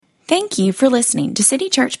Thank you for listening to City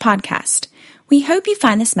Church Podcast. We hope you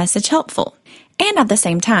find this message helpful. And at the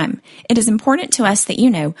same time, it is important to us that you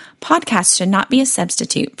know podcasts should not be a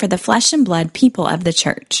substitute for the flesh and blood people of the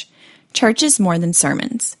church. Church is more than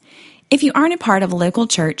sermons. If you aren't a part of a local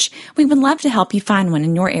church, we would love to help you find one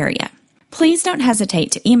in your area. Please don't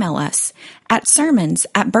hesitate to email us at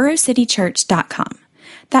sermons@borocitychurch.com.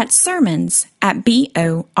 That's sermons at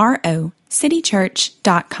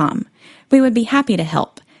borocitychurch.com. We would be happy to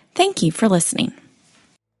help. Thank you for listening.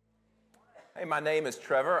 Hey, my name is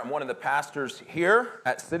Trevor. I'm one of the pastors here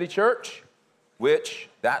at City Church, which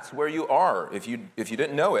that's where you are. If you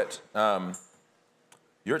didn't know it,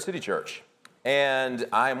 you're at City Church. And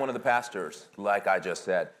I am one of the pastors, like I just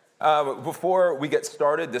said. Before we get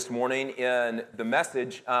started this morning in the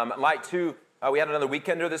message, I'd like to, we had another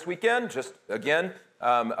weekender this weekend, just again,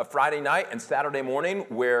 a Friday night and Saturday morning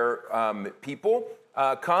where people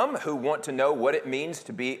come who want to know what it means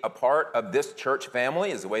to be a part of this church family,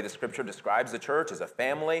 is the way the scripture describes the church, as a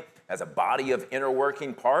family, as a body of inner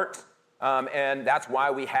working parts. And that's why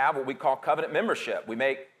we have what we call covenant membership. We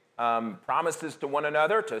make promises to one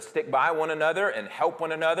another to stick by one another and help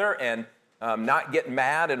one another and not get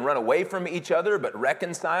mad and run away from each other, but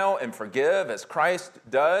reconcile and forgive as Christ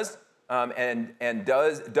does and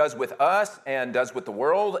does with us and does with the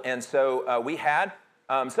world. And so we had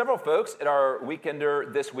several folks at our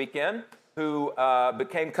weekender this weekend who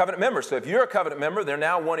became covenant members. So if you're a covenant member, they're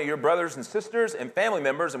now one of your brothers and sisters and family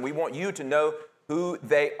members, and we want you to know who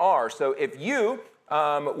they are. So if you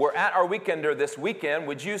were at our weekender this weekend,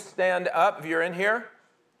 would you stand up if you're in here?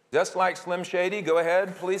 Just like Slim Shady, go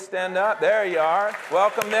ahead, please stand up. There you are.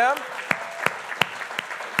 Welcome them.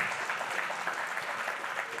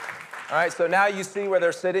 All right, so now you see where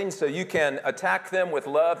they're sitting, so you can attack them with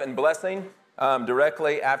love and blessing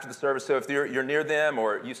directly after the service. So if you're near them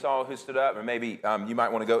or you saw who stood up, or maybe you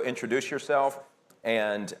might want to go introduce yourself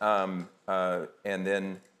and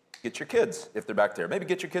then get your kids if they're back there. Maybe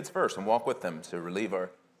get your kids first and walk with them to relieve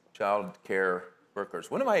our child care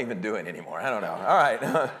workers. What am I even doing anymore? I don't know. All right.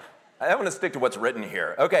 I'm going to stick to what's written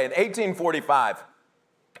here. Okay, in 1845,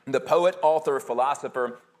 the poet, author,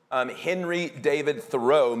 philosopher Henry David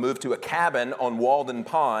Thoreau moved to a cabin on Walden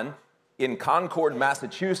Pond in Concord,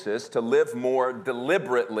 Massachusetts, to live more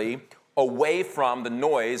deliberately away from the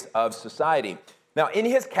noise of society. Now, in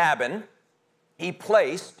his cabin, he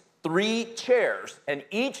placed 3 chairs, and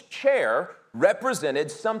each chair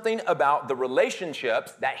represented something about the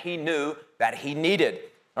relationships that he knew that he needed.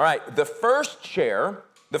 All right, the first chair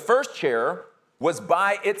was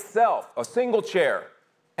by itself, a single chair,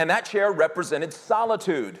 and that chair represented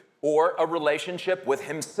solitude or a relationship with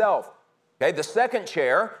himself. Okay, the second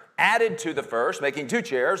chair, added to the first, making 2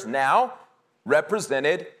 chairs, now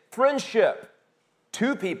represented friendship,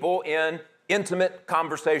 2 people in intimate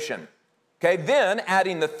conversation. Okay, then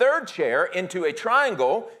adding the third chair into a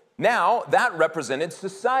triangle, now that represented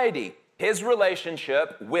society, his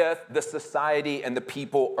relationship with the society and the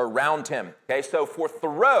people around him. Okay, so for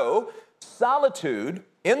Thoreau,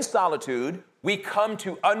 in solitude, we come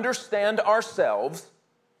to understand ourselves,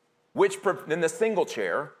 which in the single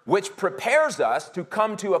chair, which prepares us to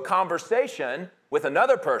come to a conversation with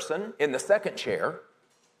another person in the second chair.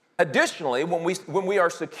 Additionally, when we are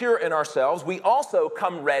secure in ourselves, we also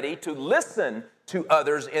come ready to listen to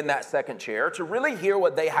others in that second chair, to really hear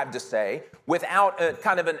what they have to say without a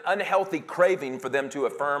kind of an unhealthy craving for them to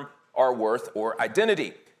affirm our worth or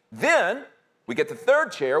identity. Then we get the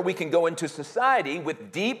third chair, we can go into society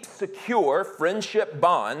with deep, secure friendship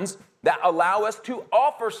bonds that allow us to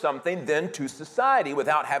offer something then to society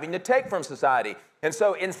without having to take from society. And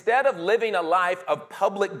so instead of living a life of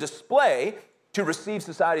public display to receive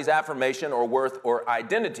society's affirmation or worth or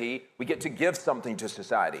identity, we get to give something to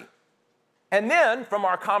society. And then from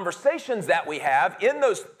our conversations that we have in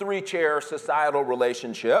those 3-chair societal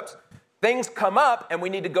relationships, things come up and we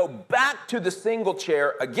need to go back to the single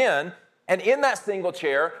chair again. And in that single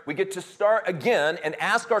chair, we get to start again and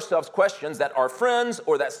ask ourselves questions that our friends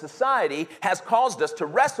or that society has caused us to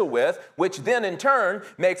wrestle with, which then in turn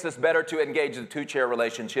makes us better to engage the 2-chair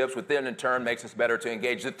relationships, which then in turn makes us better to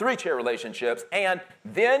engage the 3-chair relationships. And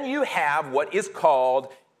then you have what is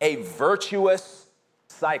called a virtuous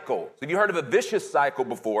cycle. So have you heard of a vicious cycle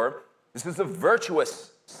before? This is a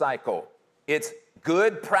virtuous cycle. It's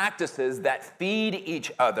good practices that feed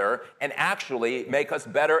each other and actually make us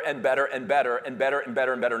better and better and better and better and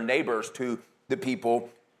better and better neighbors to the people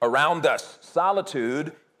around us.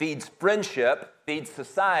 Solitude feeds friendship, feeds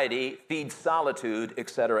society, feeds solitude,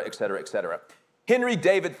 etc., etc., etc. Henry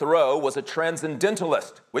David Thoreau was a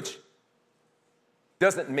transcendentalist, which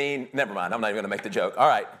doesn't mean, never mind, I'm not even going to make the joke. All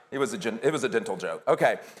right, it was a dental joke.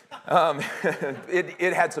 Okay,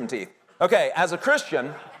 it had some teeth. Okay, as a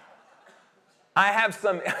Christian, I have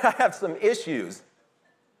some issues.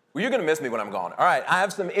 Well, you're going to miss me when I'm gone. All right, I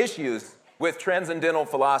have some issues with transcendental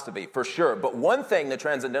philosophy, for sure. But one thing the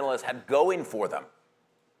transcendentalists had going for them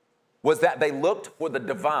was that they looked for the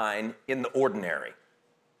divine in the ordinary.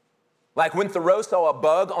 Like when Thoreau saw a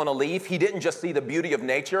bug on a leaf, he didn't just see the beauty of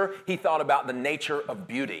nature, he thought about the nature of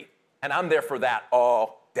beauty. And I'm there for that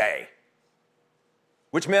all day.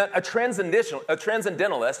 Which meant a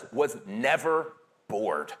transcendentalist was never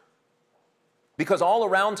bored. Because all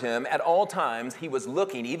around him, at all times, he was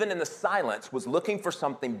looking, even in the silence, was looking for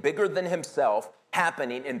something bigger than himself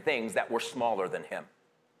happening in things that were smaller than him.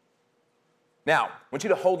 Now, I want you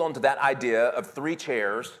to hold on to that idea of 3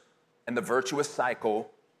 chairs and the virtuous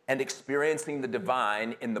cycle and experiencing the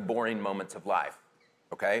divine in the boring moments of life,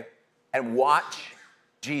 okay? And watch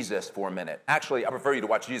Jesus for a minute. Actually, I prefer you to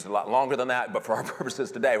watch Jesus a lot longer than that, but for our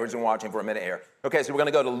purposes today, we're just going to watch him for a minute here. Okay, so we're going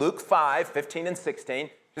to go to Luke 5, 15 and 16.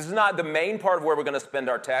 This is not the main part of where we're going to spend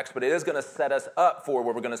our text, but it is going to set us up for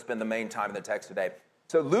where we're going to spend the main time in the text today.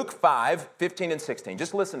 So Luke 5, 15 and 16.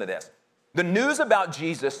 Just listen to this. The news about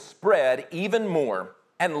Jesus spread even more,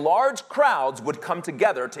 and large crowds would come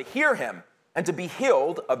together to hear him and to be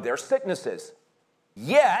healed of their sicknesses.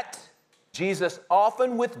 Yet, Jesus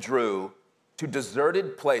often withdrew to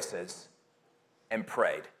deserted places and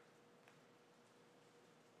prayed.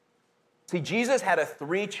 See, Jesus had a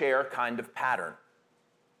 3-chair kind of pattern.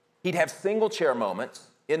 He'd have single chair moments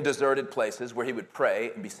in deserted places where he would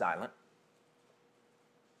pray and be silent.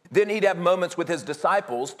 Then he'd have moments with his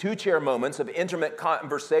disciples, 2-chair moments of intimate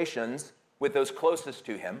conversations with those closest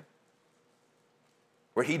to him,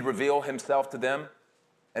 where he'd reveal himself to them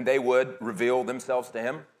and they would reveal themselves to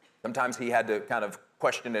him. Sometimes he had to kind of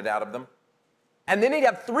question it out of them. And then he'd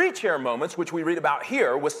have 3-chair moments, which we read about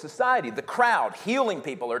here, with society, the crowd, healing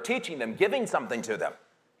people or teaching them, giving something to them.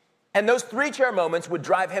 And those 3-chair moments would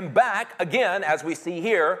drive him back, again, as we see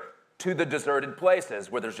here, to the deserted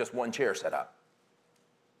places where there's just 1 chair set up.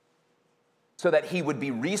 So that he would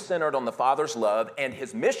be recentered on the Father's love and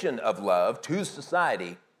his mission of love to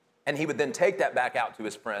society, and he would then take that back out to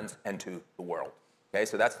his friends and to the world. Okay,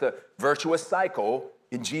 so that's the virtuous cycle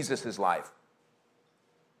in Jesus' life.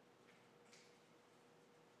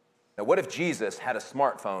 Now, what if Jesus had a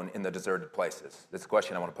smartphone in the deserted places? That's the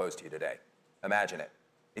question I want to pose to you today. Imagine it.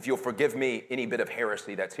 If you'll forgive me any bit of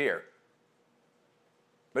heresy that's here.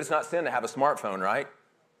 But it's not sin to have a smartphone, right?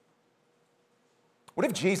 What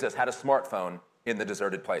if Jesus had a smartphone in the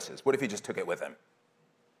deserted places? What if he just took it with him?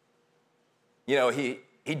 You know,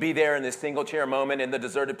 he'd be there in this single chair moment in the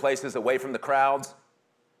deserted places away from the crowds.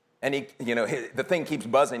 And the thing keeps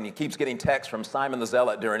buzzing. He keeps getting texts from Simon the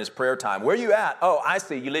Zealot during his prayer time. Where are you at? Oh, I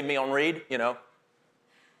see. You leave me on read,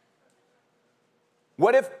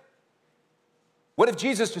 What if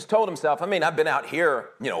Jesus just told himself, I've been out here,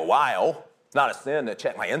 a while. It's not a sin to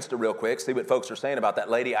check my Insta real quick, see what folks are saying about that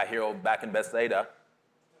lady I hear back in Bethsaida.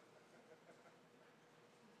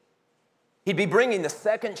 He'd be bringing the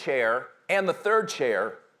 2nd chair and the 3rd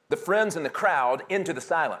chair, the friends in the crowd, into the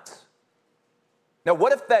silence. Now,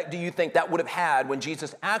 what effect do you think that would have had when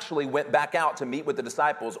Jesus actually went back out to meet with the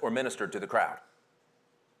disciples or ministered to the crowd?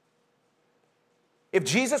 If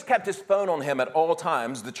Jesus kept his phone on him at all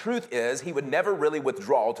times, the truth is he would never really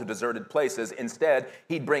withdraw to deserted places. Instead,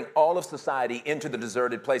 he'd bring all of society into the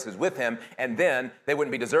deserted places with him, and then they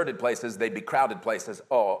wouldn't be deserted places, they'd be crowded places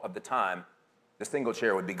all of the time. The single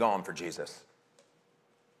chair would be gone for Jesus.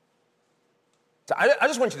 So I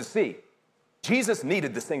just want you to see, Jesus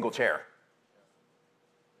needed the single chair.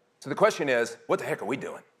 So the question is, what the heck are we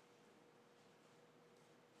doing?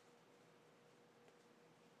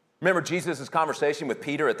 Remember Jesus' conversation with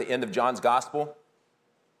Peter at the end of John's gospel?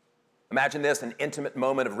 Imagine this, an intimate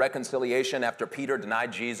moment of reconciliation after Peter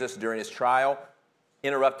denied Jesus during his trial,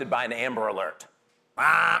 interrupted by an Amber Alert.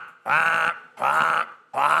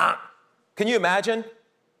 Can you imagine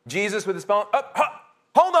Jesus with his phone?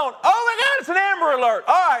 Hold on. Oh my God, it's an Amber Alert.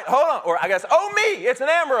 All right, hold on. Or I guess, oh me, it's an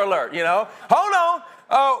Amber Alert, Hold on.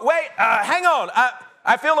 Oh, wait, hang on.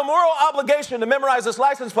 I feel a moral obligation to memorize this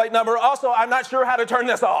license plate number. Also, I'm not sure how to turn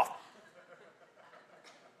this off.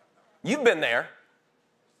 You've been there.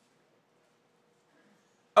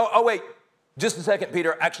 Oh, wait, just a second,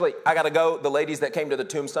 Peter. Actually, I got to go. The ladies that came to the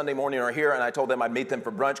tomb Sunday morning are here, and I told them I'd meet them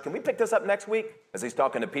for brunch. Can we pick this up next week? As he's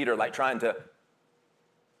talking to Peter, like trying to,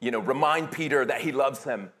 remind Peter that he loves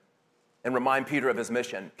him and remind Peter of his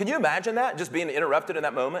mission. Can you imagine that, just being interrupted in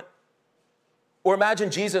that moment? Or imagine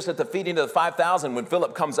Jesus at the feeding of the 5,000 when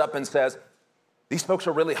Philip comes up and says, These folks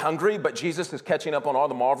are really hungry, but Jesus is catching up on all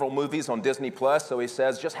the Marvel movies on Disney+, so he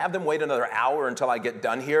says, just have them wait another hour until I get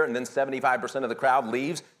done here, and then 75% of the crowd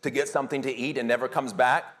leaves to get something to eat and never comes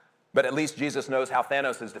back. But at least Jesus knows how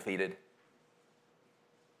Thanos is defeated.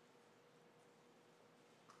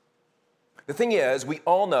 The thing is, we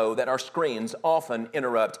all know that our screens often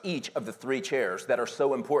interrupt each of the three chairs that are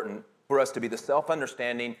so important for us to be the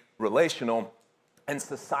self-understanding, relational, and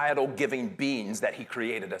societal giving beings that he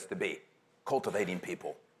created us to be, cultivating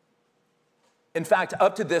people. In fact,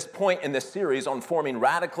 up to this point in this series on forming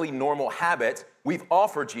radically normal habits, we've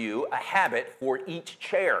offered you a habit for each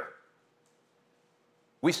chair.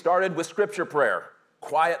 We started with scripture prayer,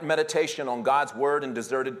 quiet meditation on God's word in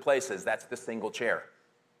deserted places. That's the single chair.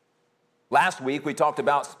 Last week, we talked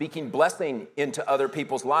about speaking blessing into other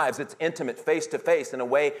people's lives. It's intimate, face-to-face, in a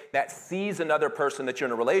way that sees another person that you're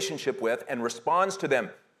in a relationship with and responds to them.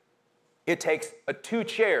 It takes two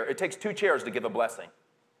chairs to give a blessing.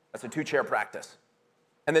 That's a 2-chair practice.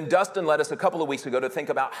 And then Dustin led us a couple of weeks ago to think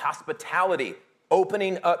about hospitality,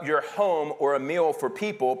 opening up your home or a meal for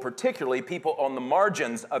people, particularly people on the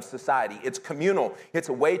margins of society. It's communal. It's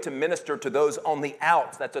a way to minister to those on the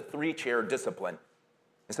outs. That's a 3-chair discipline.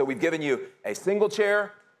 And so we've given you a single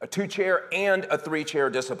chair, a 2-chair, and a 3-chair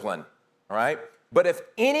discipline, all right? But if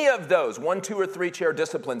any of those 1, 2, or 3-chair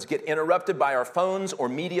disciplines get interrupted by our phones or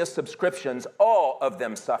media subscriptions, all of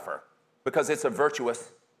them suffer because it's a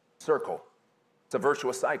virtuous circle. It's a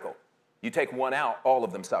virtuous cycle. You take one out, all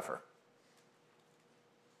of them suffer.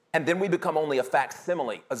 And then we become only a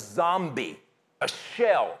facsimile, a zombie, a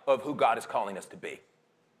shell of who God is calling us to be.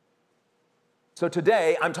 So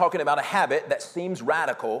today, I'm talking about a habit that seems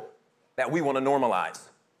radical that we want to normalize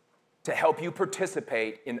to help you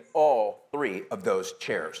participate in all 3 of those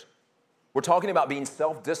chairs. We're talking about being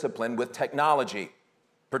self-disciplined with technology,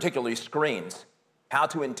 particularly screens, how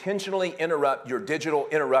to intentionally interrupt your digital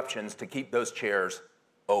interruptions to keep those chairs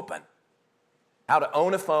open, how to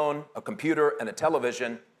own a phone, a computer, and a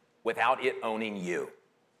television without it owning you.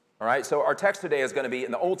 All right, so our text today is going to be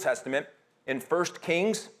in the Old Testament, in 1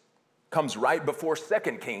 Kings, comes right before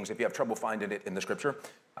 2 Kings, if you have trouble finding it in the scripture.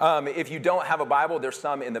 If you don't have a Bible, there's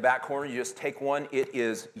some in the back corner. You just take one. It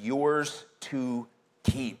is yours to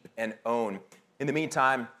keep and own. In the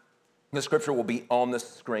meantime, the scripture will be on the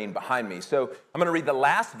screen behind me. So I'm going to read the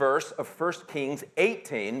last verse of 1 Kings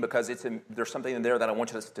 18 because there's something in there that I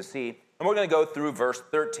want us to see. And we're going to go through verse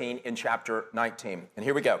 13 in chapter 19. And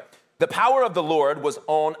here we go. The power of the Lord was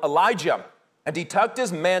on Elijah, and he tucked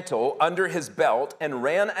his mantle under his belt and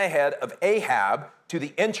ran ahead of Ahab to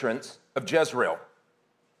the entrance of Jezreel.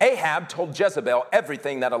 Ahab told Jezebel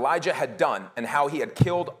everything that Elijah had done and how he had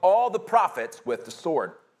killed all the prophets with the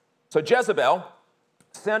sword. So Jezebel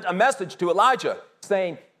sent a message to Elijah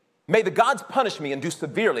saying, "May the gods punish me and do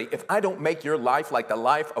severely if I don't make your life like the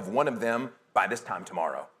life of one of them by this time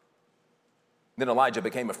tomorrow." Then Elijah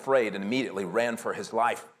became afraid and immediately ran for his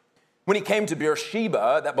life. When he came to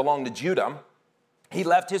Beersheba that belonged to Judah, he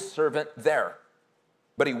left his servant there,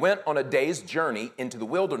 but he went on a day's journey into the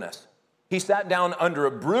wilderness. He sat down under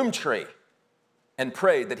a broom tree and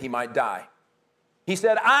prayed that he might die. He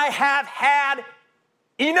said, "I have had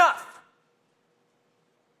enough.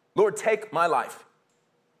 Lord, take my life,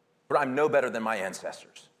 for I'm no better than my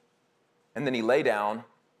ancestors." And then he lay down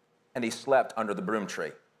and he slept under the broom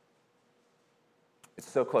tree. It's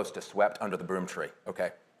so close to swept under the broom tree,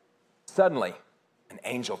 okay? Suddenly, an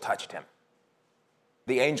angel touched him.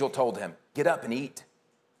 The angel told him, "Get up and eat."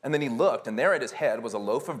 And then he looked, and there at his head was a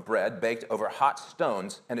loaf of bread baked over hot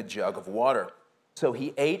stones and a jug of water. So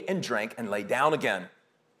he ate and drank and lay down again.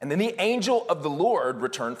 And then the angel of the Lord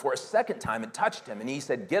returned for a second time and touched him. And he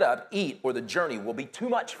said, "Get up, eat, or the journey will be too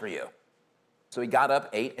much for you." So he got up,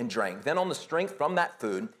 ate, and drank. Then on the strength from that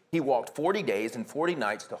food, he walked 40 days and 40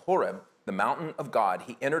 nights to Horeb, the mountain of God.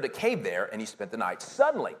 He entered a cave there, and he spent the night.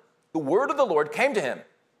 Suddenly, the word of the Lord came to him.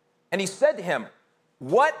 And he said to him,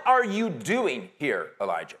 "What are you doing here,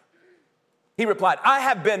 Elijah?" He replied, "I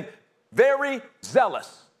have been very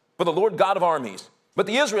zealous for the Lord God of armies. But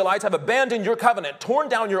the Israelites have abandoned your covenant, torn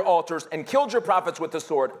down your altars, and killed your prophets with the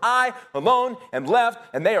sword. I alone am left,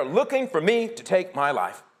 and they are looking for me to take my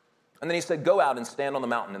life." And then he said, "Go out and stand on the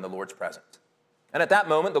mountain in the Lord's presence." And at that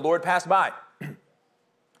moment, the Lord passed by.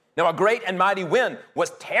 Now a great and mighty wind was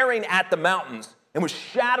tearing at the mountains and was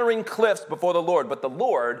shattering cliffs before the Lord, but the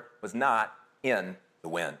Lord was not in the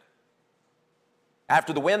wind.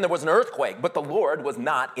 After the wind, there was an earthquake, but the Lord was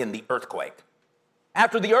not in the earthquake.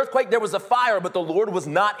 After the earthquake, there was a fire, but the Lord was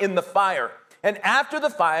not in the fire. And after the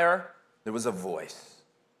fire, there was a voice,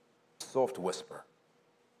 a soft whisper.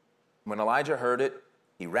 When Elijah heard it,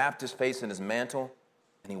 he wrapped his face in his mantle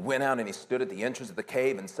And he went out and he stood at the entrance of the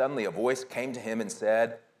cave, and suddenly a voice came to him and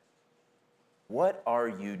said, "What are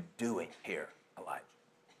you doing here, Elijah?"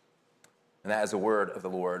 And that is a word of the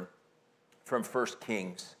Lord from 1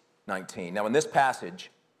 Kings 19. Now, in this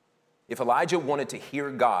passage, if Elijah wanted to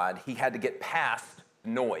hear God, he had to get past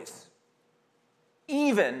noise,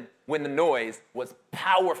 even when the noise was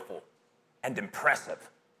powerful and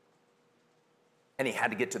impressive. And he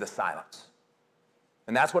had to get to the silence.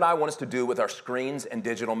 And that's what I want us to do with our screens and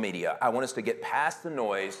digital media. I want us to get past the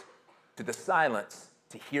noise to the silence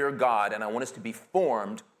to hear God, and I want us to be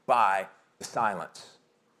formed by the silence.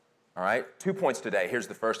 All right? 2 points today. Here's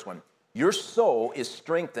the first one. Your soul is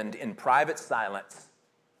strengthened in private silence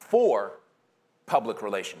for public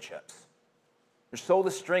relationships. Your soul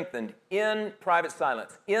is strengthened in private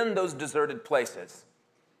silence, in those deserted places,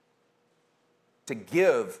 to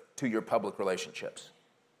give to your public relationships.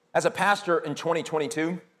 As a pastor in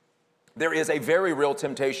 2022, there is a very real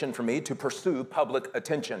temptation for me to pursue public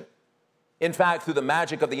attention. In fact, through the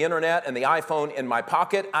magic of the internet and the iPhone in my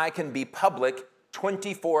pocket, I can be public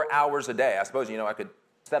 24 hours a day. I suppose, I could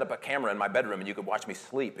set up a camera in my bedroom and you could watch me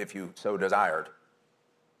sleep if you so desired.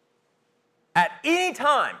 At any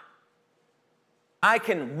time, I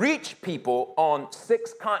can reach people on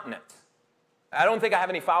 6 continents. I don't think I have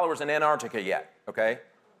any followers in Antarctica yet, okay?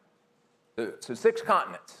 So 6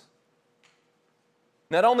 continents.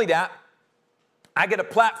 Not only that, I get a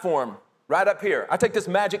platform right up here. I take this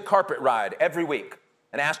magic carpet ride every week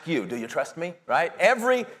and ask you, do you trust me, right?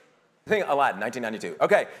 Every thing, Aladdin, 1992.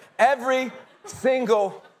 Okay, every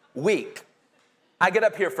single week, I get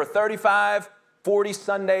up here for 35, 40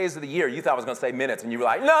 Sundays of the year. You thought I was going to say minutes, and you were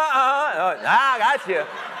like, no, I got you.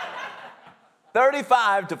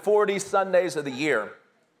 35 to 40 Sundays of the year,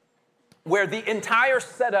 where the entire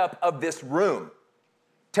setup of this room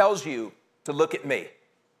tells you to look at me.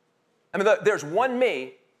 I mean, look, there's one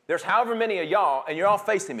me, there's however many of y'all, and you're all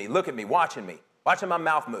facing me, look at me, watching my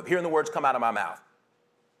mouth move, hearing the words come out of my mouth.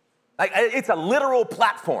 Like, it's a literal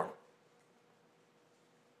platform.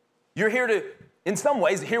 You're here to, in some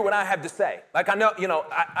ways, hear what I have to say. Like, I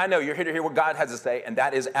know you're here to hear what God has to say, and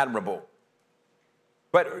that is admirable.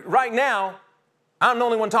 But right now, I'm the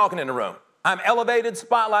only one talking in the room. I'm elevated,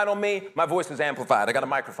 spotlight on me, my voice is amplified. I got a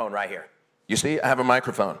microphone right here. You see, I have a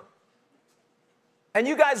microphone. And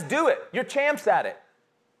you guys do it. You're champs at it.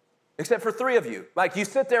 Except for 3 of you. Like, you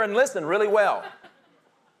sit there and listen really well.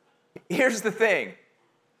 Here's the thing.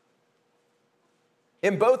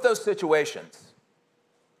 In both those situations,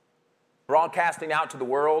 broadcasting out to the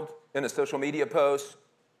world in a social media post,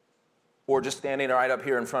 or just standing right up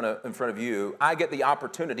here in front of you, I get the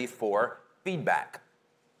opportunity for feedback.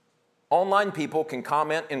 Online people can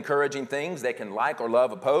comment encouraging things. They can like or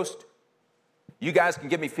love a post. You guys can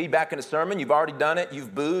give me feedback in a sermon. You've already done it.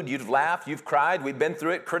 You've booed. You've laughed. You've cried. We've been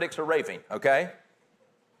through it. Critics are raving, okay?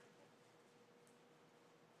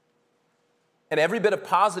 And every bit of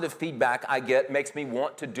positive feedback I get makes me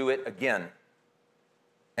want to do it again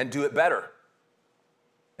and do it better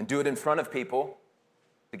and do it in front of people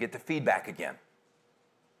to get the feedback again.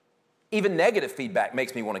 Even negative feedback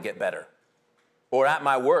makes me want to get better. Or at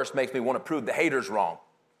my worst, makes me want to prove the haters wrong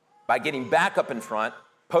by getting back up in front,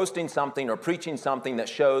 posting something or preaching something that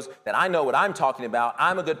shows that I know what I'm talking about,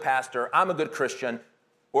 I'm a good pastor, I'm a good Christian,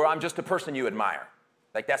 or I'm just a person you admire.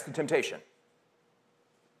 Like, that's the temptation.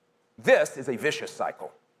 This is a vicious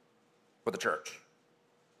cycle for the church.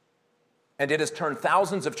 And it has turned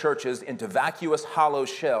thousands of churches into vacuous, hollow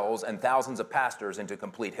shells and thousands of pastors into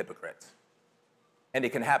complete hypocrites. And it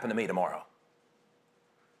can happen to me tomorrow,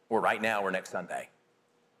 or right now, or next Sunday.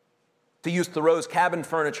 To use Thoreau's cabin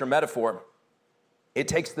furniture metaphor, it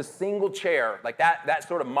takes the single chair, like that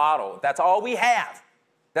sort of model. That's all we have.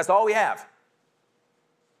 That's all we have.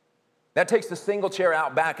 That takes the single chair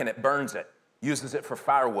out back and it burns it, uses it for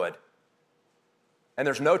firewood. And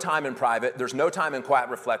there's no time in private. There's no time in quiet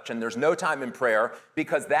reflection. There's no time in prayer,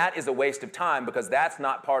 because that is a waste of time, because that's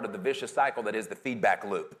not part of the vicious cycle that is the feedback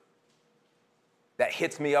loop. That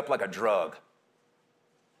hits me up like a drug.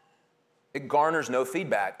 It garners no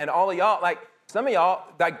feedback. And all of y'all, like some of y'all,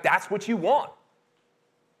 like that's what you want.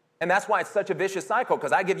 And that's why it's such a vicious cycle,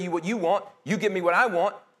 because I give you what you want, you give me what I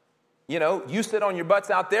want. You sit on your butts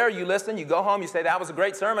out there, you listen, you go home, you say, that was a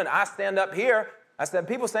great sermon. I stand up here, I said,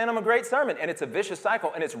 people saying I'm a great sermon. And it's a vicious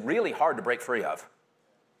cycle, and it's really hard to break free of.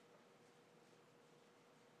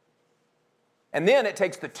 And then it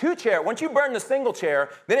takes the two chairs. Once you burn the single chair,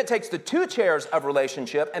 then it takes the two chairs of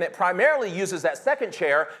relationship, and it primarily uses that second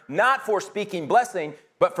chair not for speaking blessing,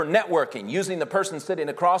 but for networking, using the person sitting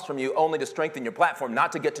across from you only to strengthen your platform,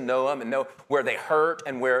 not to get to know them and know where they hurt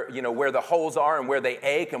and where the holes are and where they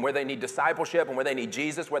ache and where they need discipleship and where they need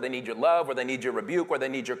Jesus, where they need your love, where they need your rebuke, where they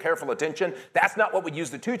need your careful attention. That's not what we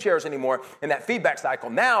use the two chairs anymore in that feedback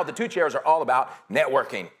cycle. Now the two chairs are all about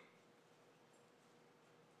networking.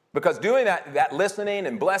 Because doing that listening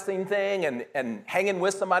and blessing thing and hanging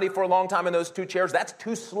with somebody for a long time in those two chairs, that's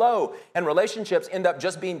too slow. And relationships end up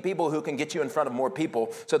just being people who can get you in front of more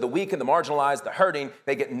people. So the weak and the marginalized, the hurting,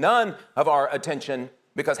 they get none of our attention,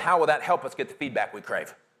 because how will that help us get the feedback we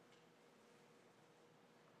crave?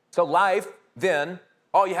 So life, then,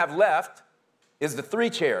 all you have left is the three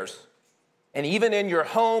chairs. And even in your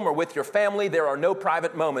home or with your family, there are no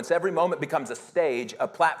private moments. Every moment becomes a stage, a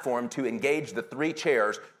platform to engage the three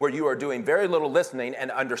chairs where you are doing very little listening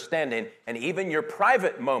and understanding, and even your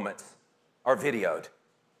private moments are videoed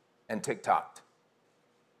and TikToked.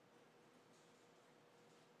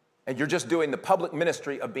 And you're just doing the public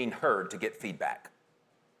ministry of being heard to get feedback.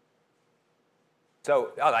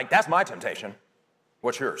 So, that's my temptation.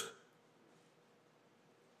 What's yours?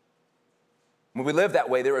 When we live that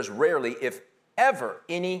way, there is rarely, if ever,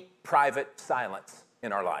 any private silence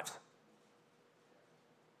in our lives.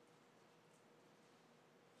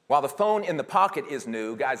 While the phone in the pocket is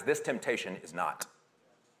new, guys, this temptation is not.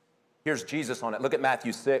 Here's Jesus on it. Look at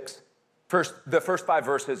Matthew 6. The first 5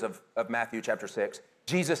 verses of Matthew chapter 6.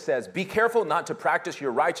 Jesus says, "Be careful not to practice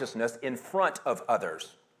your righteousness in front of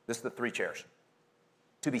others." This is the three chairs.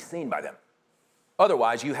 To be seen by them.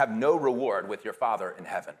 Otherwise, you have no reward with your Father in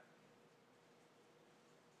heaven.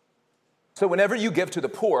 So whenever you give to the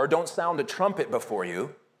poor, don't sound a trumpet before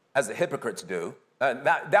you, as the hypocrites do.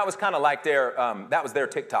 That was kind of like that was their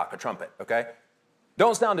TikTok, a trumpet, okay?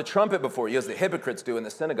 Don't sound a trumpet before you, as the hypocrites do in the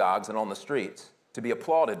synagogues and on the streets, to be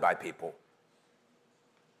applauded by people.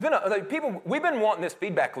 We've been wanting this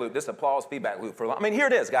feedback loop, this applause feedback loop for a long time. I mean, here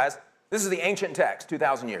it is, guys. This is the ancient text,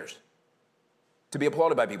 2,000 years. To be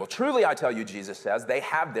applauded by people. Truly, I tell you, Jesus says, they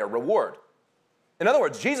have their reward. In other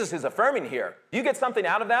words, Jesus is affirming here. You get something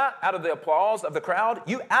out of that, out of the applause of the crowd?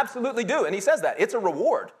 You absolutely do. And he says that. It's a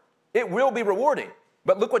reward. It will be rewarding.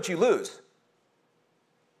 But look what you lose.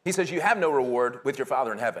 He says you have no reward with your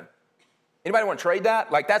Father in heaven. Anybody want to trade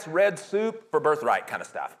that? Like, that's red soup for birthright kind of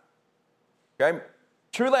stuff. Okay?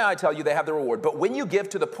 Truly, I tell you, they have the reward. But when you give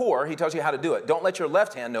to the poor, he tells you how to do it. Don't let your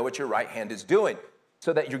left hand know what your right hand is doing,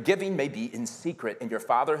 so that your giving may be in secret, and your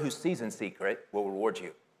Father who sees in secret will reward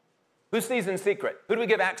you. Who sees in secret? Who do we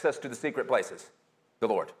give access to the secret places? The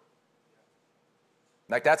Lord.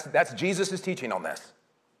 Like that's Jesus' teaching on this.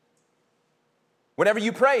 Whenever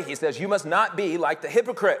you pray, he says, you must not be like the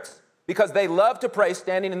hypocrites, because they love to pray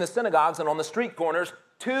standing in the synagogues and on the street corners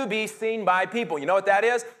to be seen by people. You know what that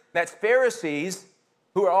is? That's Pharisees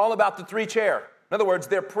who are all about the three chair. In other words,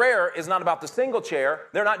 their prayer is not about the single chair.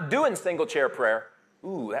 They're not doing single chair prayer.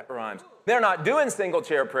 Ooh, that rhymes. They're not doing single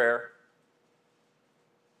chair prayer.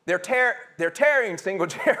 They're tearing single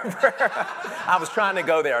chair prayer. I was trying to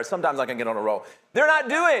go there. Sometimes I can get on a roll. They're not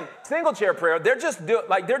doing single chair prayer. They're just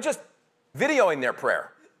videoing their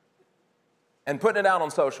prayer and putting it out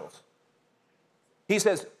on socials. He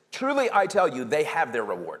says, truly I tell you, they have their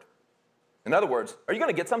reward. In other words, are you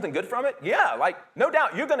going to get something good from it? Yeah, no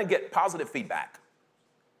doubt you're going to get positive feedback.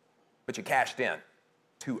 But you cashed in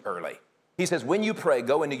too early. He says, when you pray,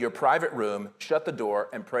 go into your private room, shut the door,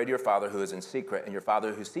 and pray to your Father who is in secret, and your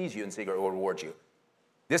Father who sees you in secret will reward you.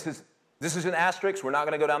 This is an asterisk. We're not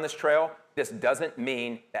going to go down this trail. This doesn't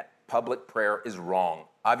mean that public prayer is wrong.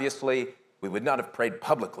 Obviously, we would not have prayed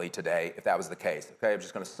publicly today if that was the case. Okay, I'm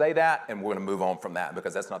just going to say that, and we're going to move on from that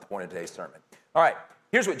because that's not the point of today's sermon. All right,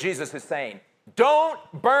 here's what Jesus is saying. Don't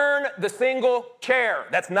burn the single chair.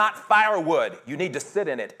 That's not firewood. You need to sit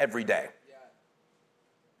in it every day.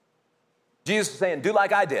 Jesus is saying, do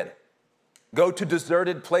like I did. Go to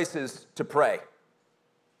deserted places to pray.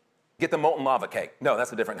 Get the molten lava cake. No,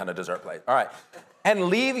 that's a different kind of dessert place. All right. And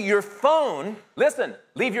leave your phone,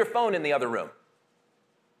 leave your phone in the other room.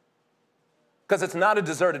 Because it's not a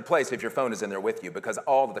deserted place if your phone is in there with you, because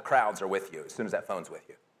all of the crowds are with you as soon as that phone's with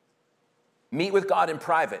you. Meet with God in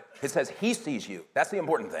private. It says he sees you. That's the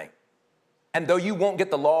important thing. And though you won't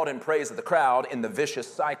get the laud and praise of the crowd in the vicious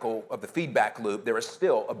cycle of the feedback loop, there is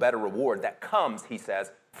still a better reward that comes, he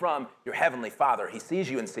says, from your heavenly Father. He sees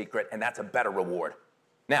you in secret, and that's a better reward.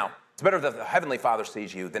 Now, it's better that the heavenly Father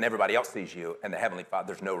sees you than everybody else sees you, and the heavenly Father,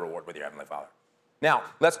 there's no reward with your heavenly Father. Now,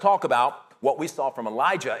 let's talk about what we saw from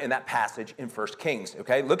Elijah in that passage in 1 Kings,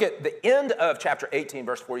 okay? Look at the end of chapter 18,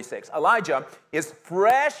 verse 46. Elijah is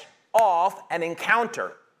fresh off an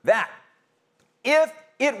encounter that, if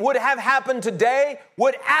it would have happened today,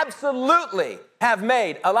 would absolutely have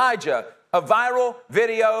made Elijah a viral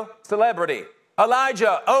video celebrity.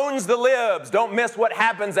 Elijah owns the libs. Don't miss what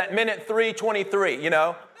happens at minute 3:23, you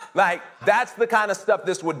know? Like, that's the kind of stuff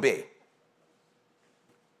this would be.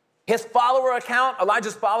 His follower account,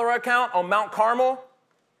 Elijah's follower account on Mount Carmel,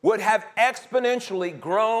 would have exponentially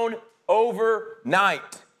grown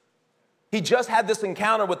overnight. He just had this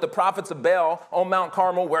encounter with the prophets of Baal on Mount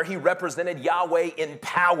Carmel where he represented Yahweh in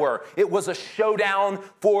power. It was a showdown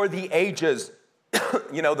for the ages.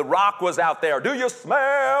 You know, the rock was out there. Do you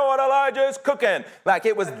smell what Elijah is cooking? Like,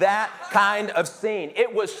 it was that kind of scene.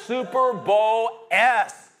 It was Super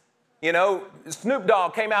Bowl-esque. You know, Snoop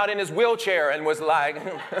Dogg came out in his wheelchair and was like,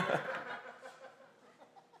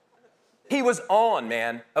 he was on,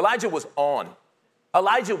 man. Elijah was on.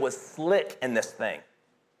 Elijah was slick in this thing.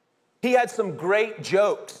 He had some great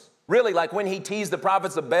jokes. Really, like when he teased the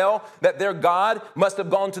prophets of Baal that their God must have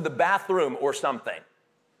gone to the bathroom or something.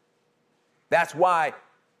 That's why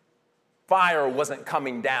fire wasn't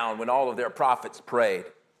coming down when all of their prophets prayed,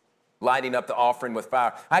 lighting up the offering with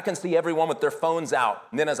fire. I can see everyone with their phones out.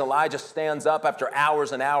 And then as Elijah stands up after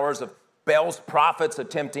hours and hours of Baal's prophets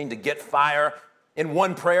attempting to get fire, in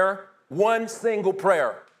one prayer, one single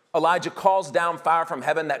prayer, Elijah calls down fire from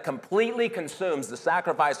heaven that completely consumes the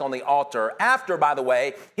sacrifice on the altar after, by the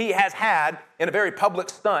way, he has had, in a very public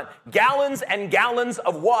stunt, gallons and gallons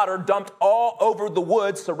of water dumped all over the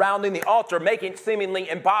wood surrounding the altar, making it seemingly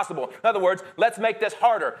impossible. In other words, let's make this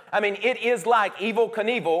harder. I mean, it is like Evel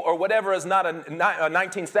Knievel or whatever is not a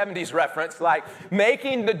 1970s reference, like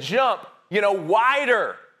making the jump,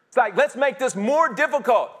 wider. It's like, let's make this more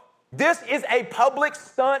difficult. This is a public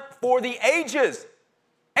stunt for the ages.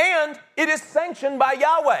 And it is sanctioned by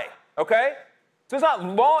Yahweh, okay? So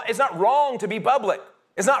it's not wrong to be public.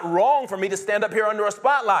 It's not wrong for me to stand up here under a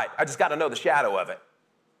spotlight. I just got to know the shadow of it.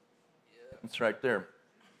 It's right there.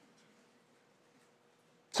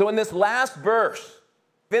 So in this last verse,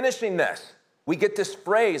 finishing this, we get this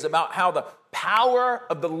phrase about how the power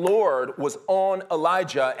of the Lord was on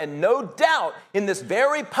Elijah. And no doubt, in this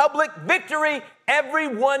very public victory,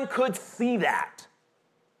 everyone could see that.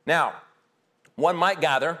 Now, one might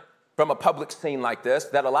gather from a public scene like this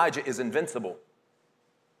that Elijah is invincible,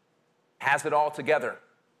 has it all together,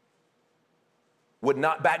 would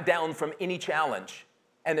not back down from any challenge.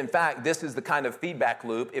 And in fact, this is the kind of feedback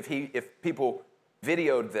loop. If people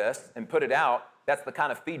videoed this and put it out, that's the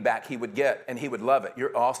kind of feedback he would get, and he would love it.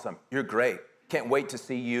 You're awesome. You're great. Can't wait to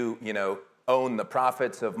see you, own the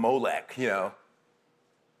prophets of Molech,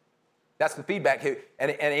 That's the feedback. And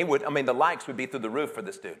it would, the likes would be through the roof for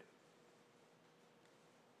this dude.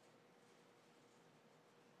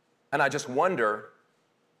 And I just wonder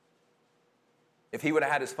if he would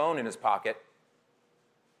have had his phone in his pocket.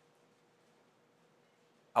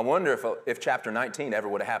 I wonder if chapter 19 ever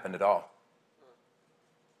would have happened at all.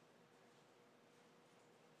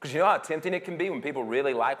 Because you know how tempting it can be when people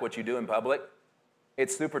really like what you do in public?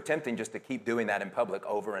 It's super tempting just to keep doing that in public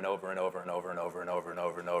over and over and over and over and over and over and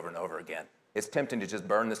over and over and over again. It's tempting to just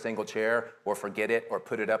burn the single chair or forget it or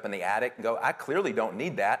put it up in the attic and go, I clearly don't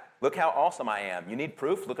need that. Look how awesome I am. You need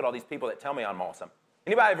proof? Look at all these people that tell me I'm awesome.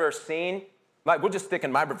 Anybody ever seen, we'll just stick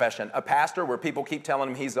in my profession, a pastor where people keep telling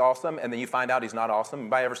him he's awesome and then you find out he's not awesome?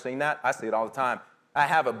 Anybody ever seen that? I see it all the time. I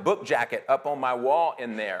have a book jacket up on my wall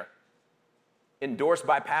in there, endorsed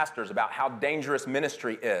by pastors about how dangerous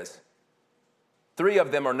ministry is. 3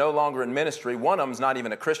 of them are no longer in ministry. One of them's not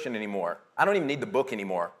even a Christian anymore. I don't even need the book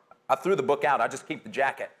anymore. I threw the book out. I just keep the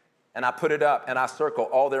jacket. And I put it up, and I circle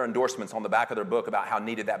all their endorsements on the back of their book about how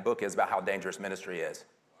needed that book is, about how dangerous ministry is.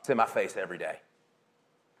 It's in my face every day.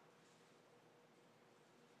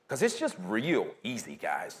 Because it's just real easy,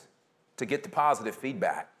 guys, to get the positive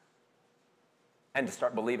feedback and to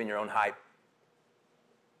start believing your own hype.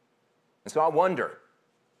 And so I wonder,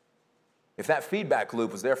 if that feedback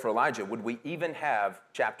loop was there for Elijah, would we even have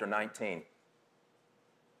chapter 19?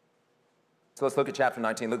 So let's look at chapter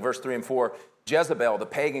 19. Look, verse 3 and 4. Jezebel, the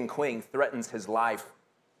pagan queen, threatens his life.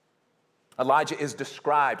 Elijah is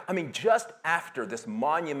described, just after this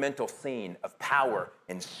monumental scene of power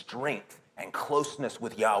and strength and closeness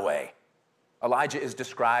with Yahweh, Elijah is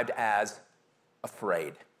described as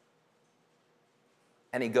afraid.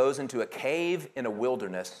 And he goes into a cave in a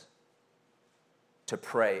wilderness to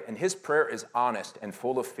pray. And his prayer is honest and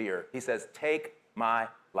full of fear. He says, take my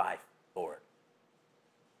life, Lord.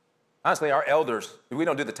 Honestly, our elders, we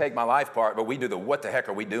don't do the take my life part, but we do the what the heck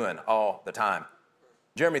are we doing all the time.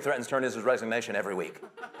 Jeremy threatens to turn in his resignation every week.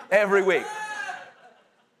 Every week.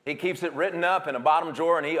 He keeps it written up in a bottom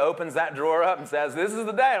drawer, and he opens that drawer up and says, this is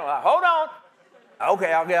the day. I'm like, hold on.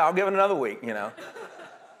 Okay, I'll give it another week,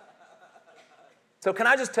 So can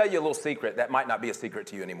I just tell you a little secret that might not be a secret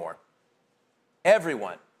to you anymore?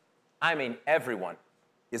 Everyone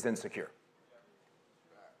is insecure.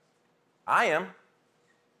 I am.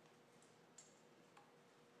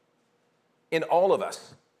 In all of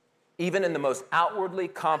us, even in the most outwardly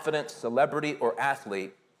confident celebrity or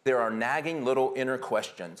athlete, there are nagging little inner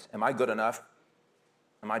questions. Am I good enough?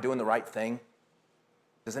 Am I doing the right thing?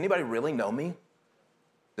 Does anybody really know me?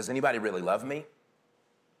 Does anybody really love me?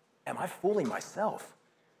 Am I fooling myself?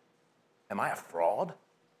 Am I a fraud?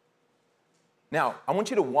 Now, I want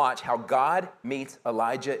you to watch how God meets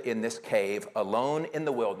Elijah in this cave, alone in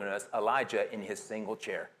the wilderness, Elijah in his single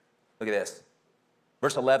chair. Look at this.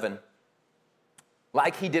 Verse 11.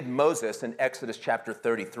 Like he did Moses in Exodus chapter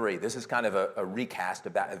 33. This is kind of a recast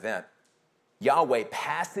of that event. Yahweh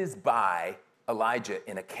passes by Elijah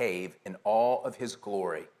in a cave in all of his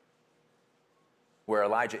glory, where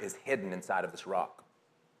Elijah is hidden inside of this rock.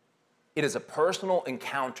 It is a personal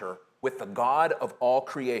encounter with the God of all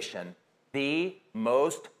creation, the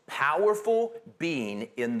most powerful being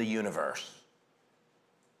in the universe.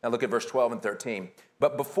 Now look at verse 12 and 13.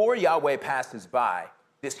 But before Yahweh passes by,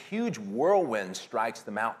 this huge whirlwind strikes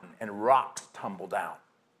the mountain and rocks tumble down.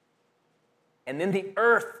 And then the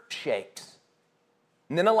earth shakes.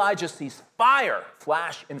 And then Elijah sees fire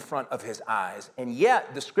flash in front of his eyes. And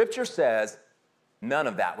yet the scripture says none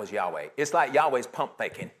of that was Yahweh. It's like Yahweh's pump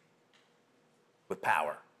faking with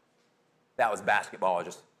power. That was basketball,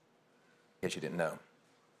 just in case you didn't know.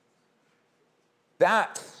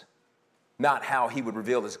 That's not how he would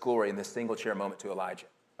reveal his glory in this single chair moment to Elijah.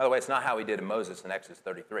 By the way, it's not how he did in Moses in Exodus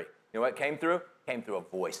 33. You know what it came through? It came through a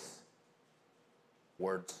voice.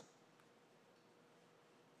 Words.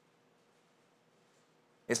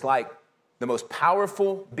 It's like the most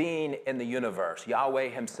powerful being in the universe, Yahweh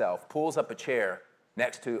himself, pulls up a chair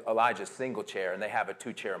next to Elijah's single chair, and they have a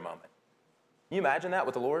two-chair moment. Can you imagine that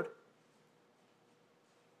with the Lord?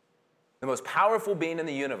 The most powerful being in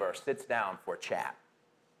the universe sits down for a chat.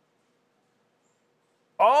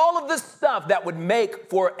 All of the stuff that would make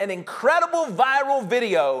for an incredible viral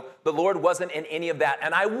video, the Lord wasn't in any of that.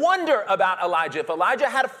 And I wonder about Elijah. If Elijah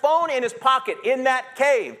had a phone in his pocket in that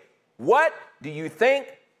cave, what do you think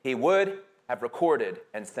he would have recorded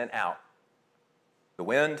and sent out? The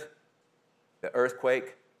wind, the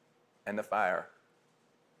earthquake, and the fire.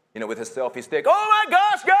 With his selfie stick. Oh my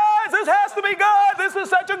gosh, guys, this has to be God. This is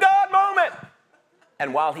such a God moment.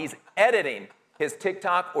 And while he's editing his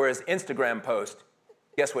TikTok or his Instagram post,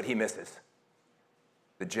 guess what he misses?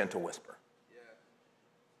 The gentle whisper. Yeah.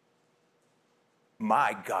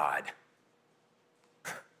 My God.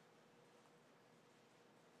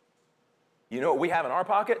 You know what we have in our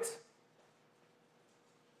pockets?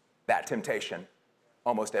 That temptation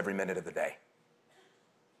almost every minute of the day.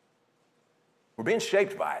 We're being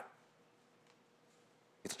shaped by it.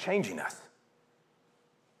 It's changing us.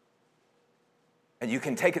 And you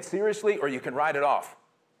can take it seriously or you can write it off.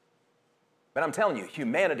 But I'm telling you,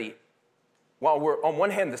 humanity, while we're on one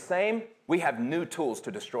hand the same, we have new tools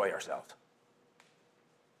to destroy ourselves.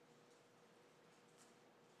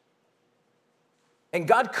 And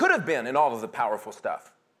God could have been in all of the powerful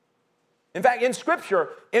stuff. In fact, in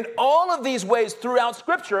Scripture, in all of these ways throughout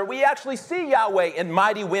Scripture, we actually see Yahweh in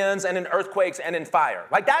mighty winds and in earthquakes and in fire.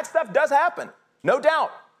 Like that stuff does happen, no doubt.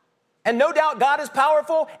 And no doubt God is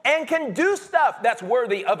powerful and can do stuff that's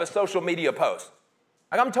worthy of a social media post.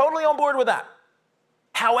 Like I'm totally on board with that.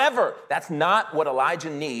 However, that's not what Elijah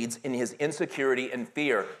needs in his insecurity and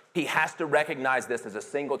fear. He has to recognize this as a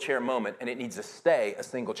single chair moment, and it needs to stay a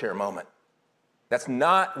single chair moment. That's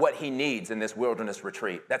not what he needs in this wilderness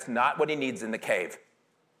retreat. That's not what he needs in the cave.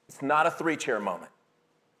 It's not a 3-chair moment.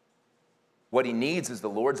 What he needs is the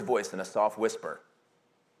Lord's voice in a soft whisper.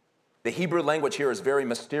 The Hebrew language here is very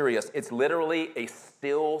mysterious. It's literally a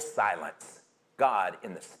still silence. God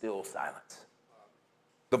in the still silence.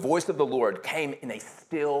 The voice of the Lord came in a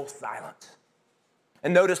still silence.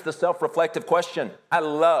 And notice the self-reflective question. I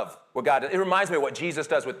love what God does. It reminds me of what Jesus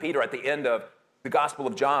does with Peter at the end of the Gospel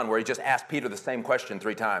of John, where he just asked Peter the same question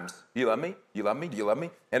 3 times. Do you love me? Do you love me? Do you love me?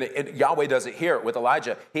 And Yahweh does it here with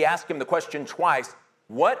Elijah. He asked him the question twice.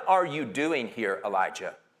 What are you doing here,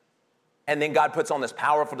 Elijah? And then God puts on this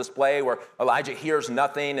powerful display where Elijah hears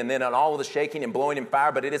nothing, and then on all of the shaking and blowing in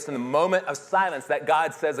fire, but it is in the moment of silence that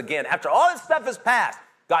God says again, after all this stuff has passed,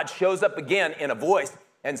 God shows up again in a voice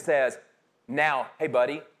and says, now, hey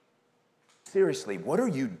buddy, seriously, what are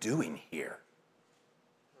you doing here?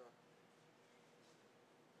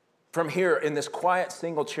 From here, in this quiet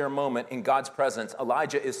single-chair moment in God's presence,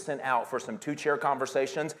 Elijah is sent out for some 2-chair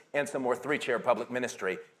conversations and some more 3-chair public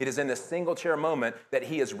ministry. It is in this single-chair moment that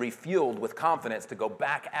he is refueled with confidence to go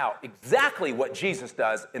back out, exactly what Jesus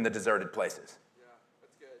does in the deserted places. Yeah,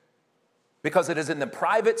 that's good. Because it is in the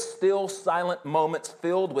private, still, silent moments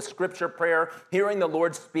filled with scripture, prayer, hearing the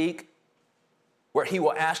Lord speak, where he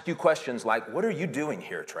will ask you questions like, what are you doing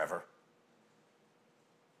here, Trevor?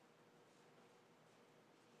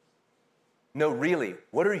 No, really,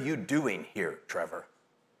 what are you doing here, Trevor?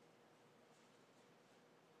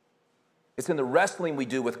 It's in the wrestling we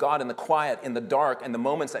do with God in the quiet, in the dark, in the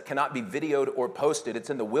moments that cannot be videoed or posted. It's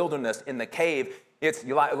in the wilderness, in the cave. It's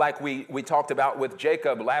like we talked about with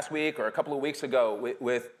Jacob last week or a couple of weeks ago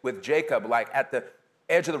with Jacob, like at the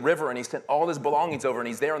edge of the river, and he sent all his belongings over, and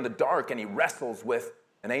he's there in the dark, and he wrestles with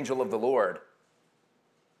an angel of the Lord.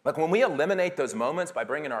 Like when we eliminate those moments by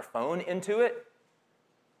bringing our phone into it,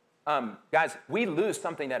 guys, we lose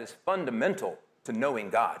something that is fundamental to knowing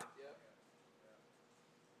God.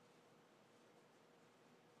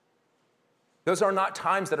 Those are not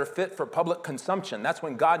times that are fit for public consumption. That's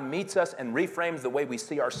when God meets us and reframes the way we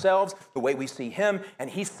see ourselves, the way we see him, and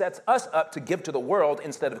he sets us up to give to the world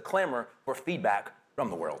instead of clamor for feedback from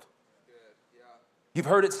the world. You've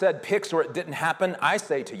heard it said, pics or it didn't happen. I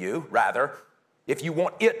say to you, rather, if you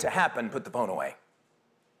want it to happen, put the phone away.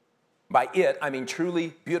 By it, I mean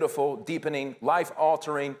truly beautiful, deepening,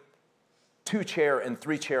 life-altering, 2-chair and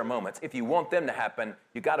 3-chair moments. If you want them to happen,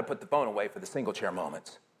 you got to put the phone away for the single-chair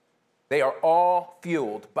moments. They are all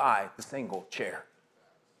fueled by the single chair.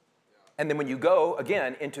 And then when you go,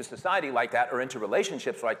 again, into society like that or into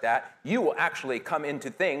relationships like that, you will actually come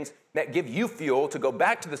into things that give you fuel to go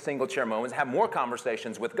back to the single chair moments, have more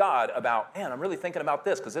conversations with God about, man, I'm really thinking about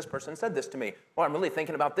this because this person said this to me. Or I'm really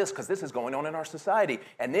thinking about this because this is going on in our society.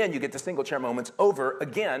 And then you get the single chair moments over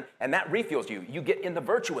again, and that refuels you. You get in the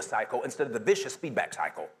virtuous cycle instead of the vicious feedback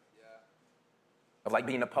cycle of like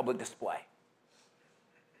being a public display.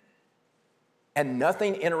 And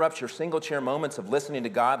nothing interrupts your single chair moments of listening to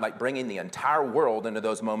God like bringing the entire world into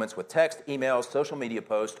those moments with text, emails, social media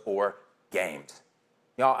posts, or games.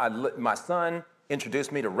 Y'all, my son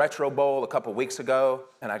introduced me to Retro Bowl a couple weeks ago,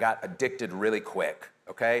 and I got addicted really quick,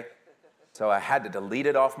 okay? So I had to delete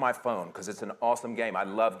it off my phone because it's an awesome game. I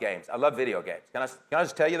love games. I love video games. Can I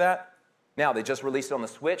just tell you that? Now, they just released it on the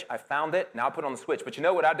Switch. I found it. Now I put it on the Switch. But you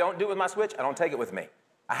know what I don't do with my Switch? I don't take it with me.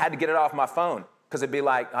 I had to get it off my phone. Because it'd be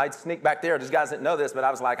like, I'd sneak back there. These guys didn't know this, but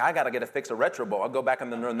I was like, I got to get a fix of Retro Bowl. I'll go back in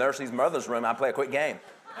the nurse's mother's room. I'll play a quick game.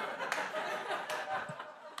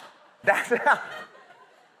 That's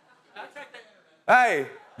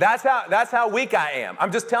how weak I am.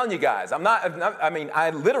 I'm just telling you guys. I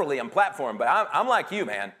literally am platform, but I'm like you,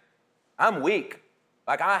 man. I'm weak.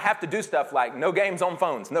 Like I have to do stuff like no games on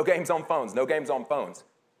phones, no games on phones, no games on phones.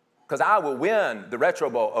 Because I will win the Retro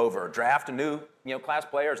Bowl over, draft a new, class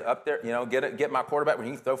players up there, get my quarterback when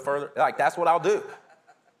he can throw further. Like, that's what I'll do.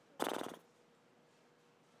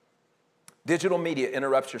 Digital media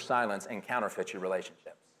interrupts your silence and counterfeits your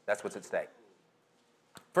relationships. That's what's at stake.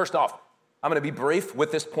 First off, I'm going to be brief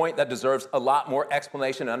with this point that deserves a lot more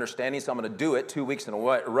explanation and understanding, so I'm going to do it 2 weeks in a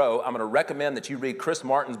row. I'm going to recommend that you read Chris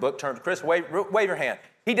Martin's book, Terms. Chris, wave your hand.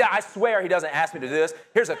 I swear he doesn't ask me to do this.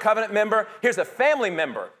 Here's a covenant member. Here's a family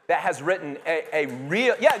member that has written a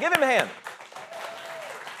real, give him a hand.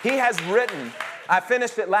 He has written, I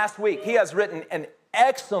finished it last week. He has written an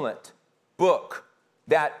excellent book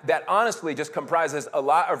that honestly just comprises a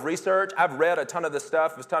lot of research. I've read a ton of the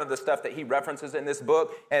stuff that he references in this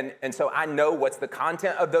book, and so I know what's the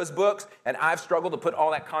content of those books, and I've struggled to put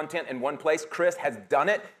all that content in one place. Chris has done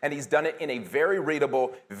it, and he's done it in a very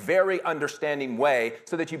readable, very understanding way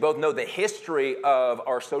so that you both know the history of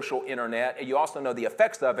our social internet, and you also know the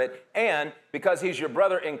effects of it, and because he's your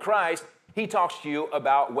brother in Christ, he talks to you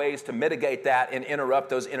about ways to mitigate that and interrupt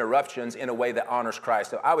those interruptions in a way that honors Christ.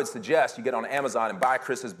 So I would suggest you get on Amazon and buy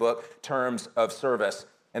Chris's book, Terms of Service.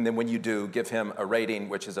 And then when you do, give him a rating,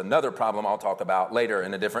 which is another problem I'll talk about later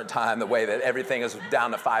in a different time, the way that everything is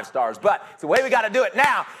down to 5 stars. But it's the way we got to do it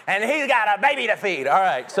now, and he's got a baby to feed. All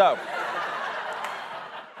right, so.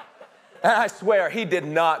 And I swear,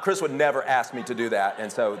 Chris would never ask me to do that. And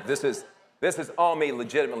so this is all me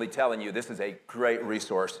legitimately telling you this is a great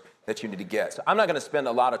resource that you need to get. So I'm not going to spend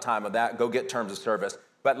a lot of time on that. Go get Terms of Service.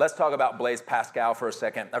 But let's talk about Blaise Pascal for a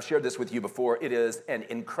second. I've shared this with you before. It is an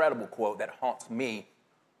incredible quote that haunts me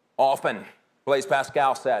often. Blaise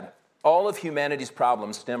Pascal said, "All of humanity's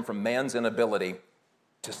problems stem from man's inability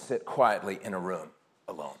to sit quietly in a room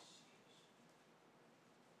alone."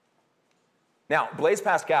 Now, Blaise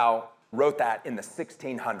Pascal wrote that in the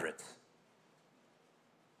 1600s.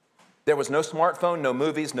 There was no smartphone, no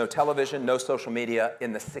movies, no television, no social media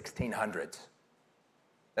in the 1600s.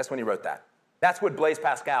 That's when he wrote that. That's what Blaise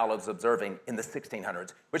Pascal was observing in the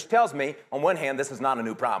 1600s, which tells me, on one hand, this is not a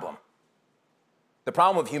new problem. The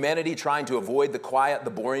problem of humanity trying to avoid the quiet,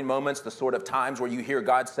 the boring moments, the sort of times where you hear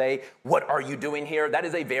God say, "What are you doing here?" That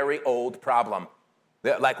is a very old problem.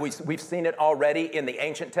 Like we've seen it already in the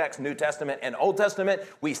ancient text, New Testament and Old Testament.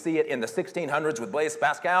 We see it in the 1600s with Blaise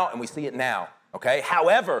Pascal, and we see it now. Okay.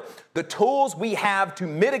 However, the tools we have to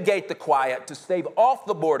mitigate the quiet, to stave off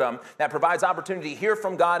the boredom that provides opportunity to hear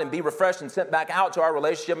from God and be refreshed and sent back out to our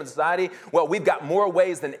relationship and society, well, we've got more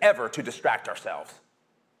ways than ever to distract ourselves.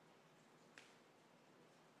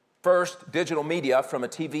 First, digital media from a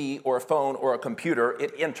TV or a phone or a computer,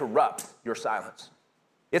 it interrupts your silence.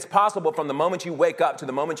 It's possible from the moment you wake up to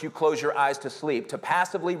the moment you close your eyes to sleep to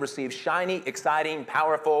passively receive shiny, exciting,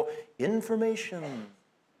 powerful information.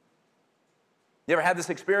 You ever had this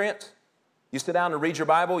experience? You sit down and read your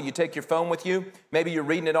Bible, you take your phone with you, maybe you're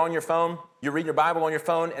reading it on your phone, you're reading your Bible on your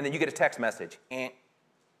phone, and then you get a text message.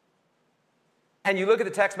 And you look at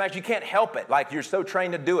the text message, you can't help it, like you're so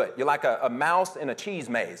trained to do it. You're like a mouse in a cheese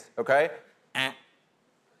maze, okay? And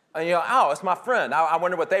you're like, oh, it's my friend. I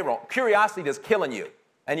wonder what they wrote. Curiosity is killing you.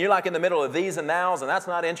 And you're like in the middle of these and nows, and that's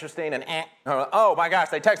not interesting, and oh my gosh,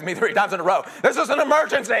 they texted me 3 times in a row. This is an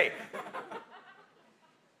emergency.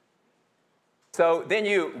 So then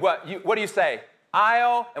what do you say?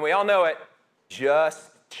 And we all know it,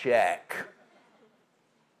 just check.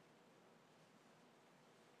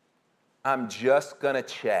 I'm just going to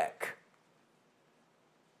check.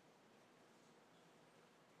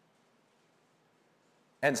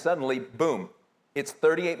 And suddenly, boom, it's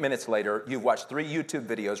 38 minutes later. You've watched 3 YouTube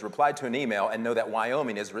videos, replied to an email, and know that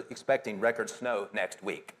Wyoming is expecting record snow next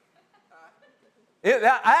week.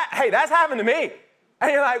 Hey, that's happened to me.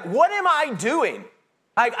 And you're like, what am I doing?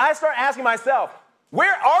 Like, I start asking myself,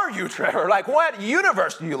 where are you, Trevor? Like, what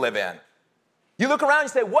universe do you live in? You look around and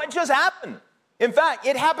you say, what just happened? In fact,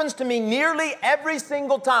 it happens to me nearly every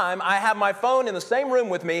single time I have my phone in the same room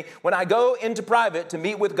with me. When I go into private to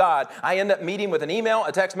meet with God, I end up meeting with an email,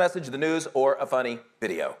 a text message, the news, or a funny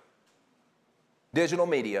video. Digital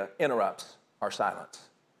media interrupts our silence,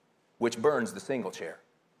 which burns the single chair,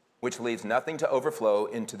 which leaves nothing to overflow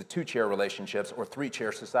into the 2-chair relationships or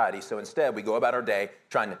 3-chair society. So instead, we go about our day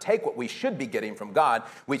trying to take what we should be getting from God.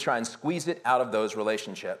 We try and squeeze it out of those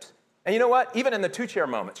relationships. And you know what? Even in the 2-chair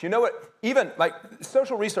moments, you know what? Even like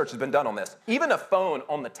social research has been done on this. Even a phone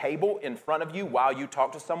on the table in front of you while you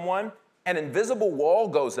talk to someone, an invisible wall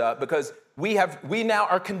goes up because we now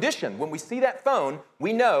are conditioned. When we see that phone,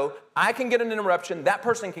 we know I can get an interruption, that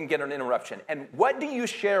person can get an interruption. And what do you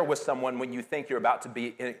share with someone when you think you're about to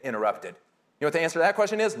be interrupted? You know what the answer to that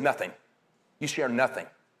question is? Nothing. You share nothing.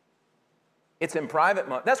 It's in private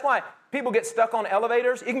mode. That's why people get stuck on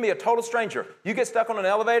elevators. You can be a total stranger. You get stuck on an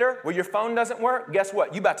elevator where your phone doesn't work, guess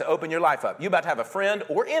what? You're about to open your life up. You're about to have a friend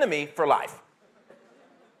or enemy for life.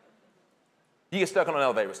 You get stuck on an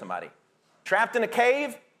elevator with somebody. Trapped in a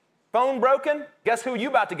cave, phone broken, guess who you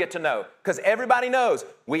about to get to know? Because everybody knows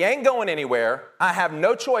we ain't going anywhere. I have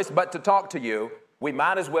no choice but to talk to you. We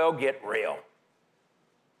might as well get real.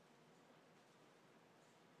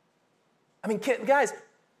 I mean, guys,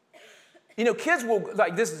 you know, kids will,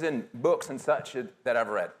 like this is in books and such that I've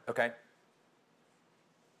read, okay?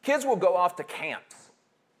 Kids will go off to camps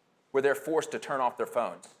where they're forced to turn off their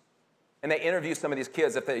phones. And they interview some of these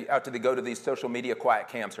kids after they go to these social media quiet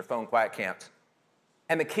camps or phone quiet camps.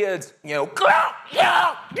 And the kids, you know,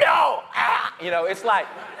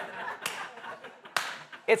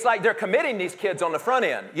 it's like they're committing these kids on the front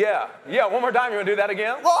end. Yeah, one more time, you want to do that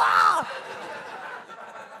again?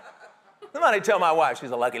 Somebody tell my wife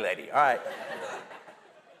she's a lucky lady. All right.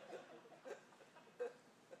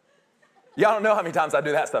 Y'all don't know how many times I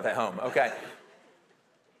do that stuff at home, okay?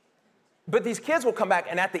 But these kids will come back,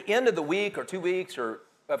 and at the end of the week or 2 weeks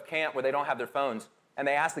of camp where they don't have their phones, and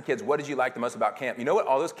they ask the kids, what did you like the most about camp? You know what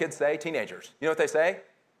all those kids say? Teenagers. You know what they say?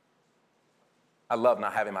 I love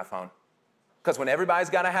not having my phone. Because when everybody's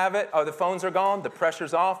got to have it, the phones are gone, the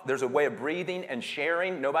pressure's off, there's a way of breathing and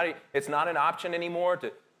sharing. It's not an option anymore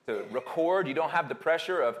to record. You don't have the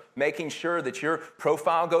pressure of making sure that your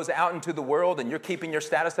profile goes out into the world and you're keeping your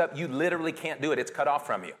status up. You literally can't do it. It's cut off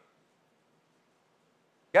from you.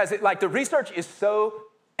 Guys, the research is so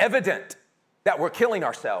evident that we're killing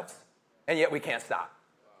ourselves, and yet we can't stop.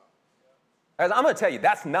 Guys, I'm going to tell you,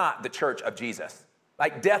 that's not the church of Jesus.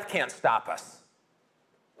 Like, death can't stop us.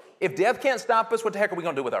 If death can't stop us, what the heck are we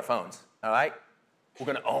going to do with our phones? All right? We're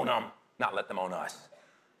going to own them, not let them own us.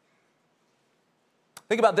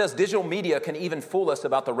 Think about this. Digital media can even fool us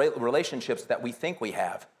about the relationships that we think we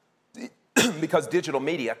have. because digital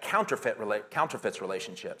media counterfeits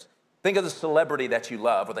relationships. Think of the celebrity that you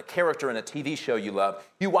love or the character in a TV show you love.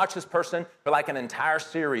 You watch this person for like an entire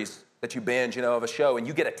series that you binge, of a show, and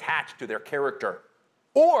you get attached to their character.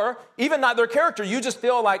 Or even not their character, you just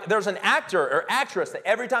feel like there's an actor or actress that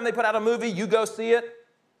every time they put out a movie, you go see it,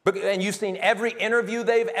 and you've seen every interview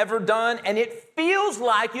they've ever done, and it feels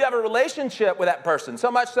like you have a relationship with that person. So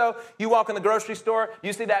much so, you walk in the grocery store,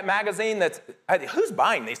 you see that magazine who's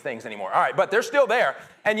buying these things anymore? All right, but they're still there.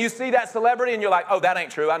 And you see that celebrity, and you're like, oh, that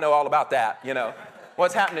ain't true. I know all about that,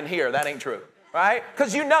 What's happening here? That ain't true, right?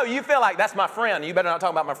 Because you feel like that's my friend. You better not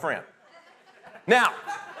talk about my friend. Now,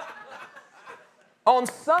 on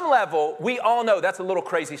some level, we all know that's a little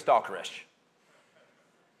crazy stalkerish.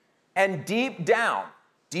 And deep down,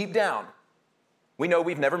 we know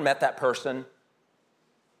we've never met that person.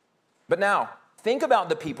 But now, think about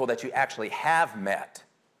the people that you actually have met.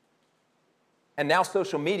 And now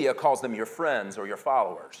social media calls them your friends or your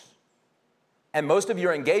followers. And most of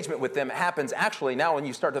your engagement with them happens actually now when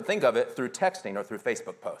you start to think of it through texting or through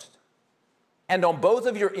Facebook posts. And on both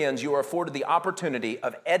of your ends, you are afforded the opportunity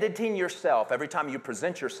of editing yourself every time you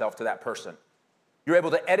present yourself to that person. You're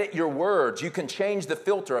able to edit your words. You can change the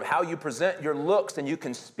filter of how you present your looks, and you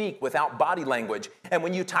can speak without body language. And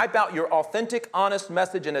when you type out your authentic, honest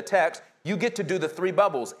message in a text, you get to do the 3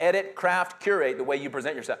 bubbles: edit, craft, curate the way you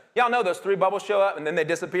present yourself. Y'all know those 3 bubbles show up and then they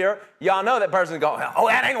disappear? Y'all know that person's going, oh,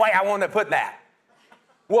 that ain't the way I want to put that.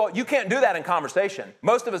 Well, you can't do that in conversation.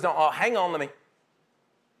 Most of us don't. Oh, hang on, let me.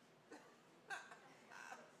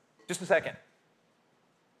 Just a second.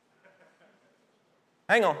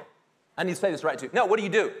 Hang on. I need to say this right too. No, what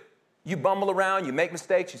do? You bumble around, you make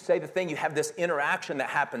mistakes, you say the thing, you have this interaction that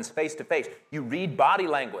happens face to face. You read body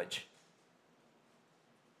language.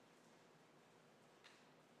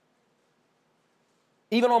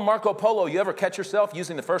 Even on Marco Polo, you ever catch yourself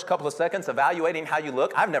using the first couple of seconds evaluating how you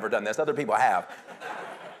look? I've never done this. Other people have.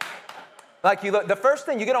 Like you look, the first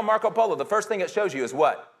thing you get on Marco Polo, the first thing it shows you is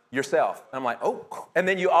what? Yourself. And I'm like, oh. And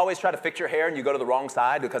then you always try to fix your hair and you go to the wrong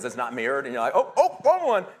side because it's not mirrored. And you're like, oh, wrong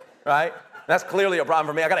one. Right? That's clearly a problem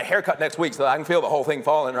for me. I got a haircut next week so I can feel the whole thing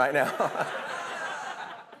falling right now.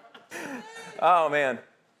 Oh, man.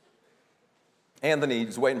 Anthony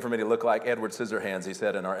is waiting for me to look like Edward Scissorhands, he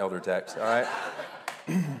said in our elder text. All right?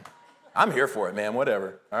 I'm here for it, man.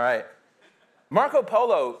 Whatever. All right. Marco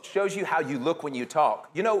Polo shows you how you look when you talk.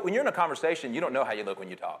 When you're in a conversation, you don't know how you look when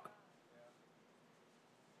you talk.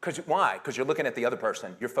 Why? Because you're looking at the other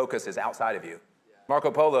person. Your focus is outside of you. Marco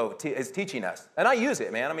Polo is teaching us. And I use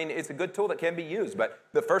it, man. I mean, it's a good tool that can be used. But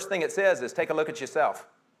the first thing it says is take a look at yourself.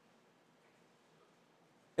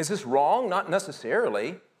 Is this wrong? Not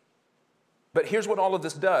necessarily. But here's what all of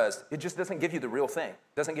this does. It just doesn't give you the real thing.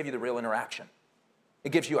 It doesn't give you the real interaction.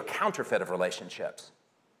 It gives you a counterfeit of relationships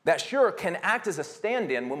that sure can act as a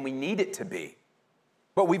stand-in when we need it to be.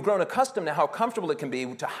 But we've grown accustomed to how comfortable it can be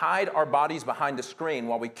to hide our bodies behind a screen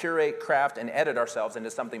while we curate, craft, and edit ourselves into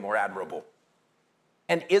something more admirable.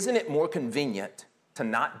 And isn't it more convenient to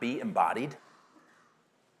not be embodied?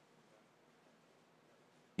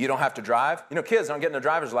 You don't have to drive. Kids aren't getting a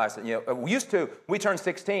driver's license. We turned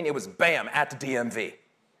 16, it was bam, at the DMV.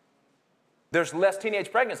 There's less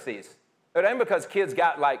teenage pregnancies. It ain't because kids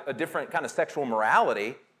got like a different kind of sexual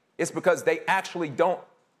morality. It's because they actually don't.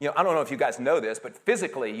 I don't know if you guys know this, but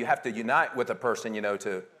physically you have to unite with a person,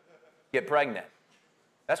 to get pregnant.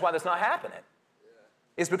 That's why that's not happening.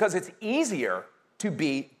 It's because it's easier to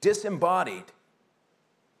be disembodied.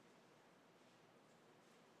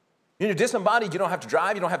 You're disembodied, you don't have to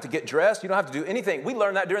drive, you don't have to get dressed, you don't have to do anything. We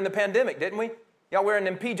learned that during the pandemic, didn't we? Y'all wearing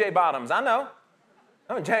them PJ bottoms, I know.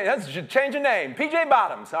 That's change your name, PJ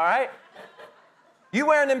bottoms, all right? You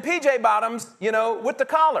wearing them PJ bottoms, with the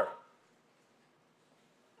collar.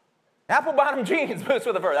 Apple bottom jeans, boots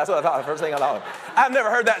with a fur. That's what I thought, the first thing I thought of. I've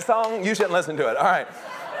never heard that song. You shouldn't listen to it. All right.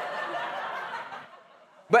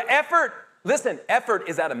 But effort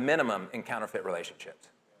is at a minimum in counterfeit relationships.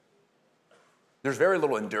 There's very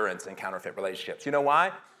little endurance in counterfeit relationships. You know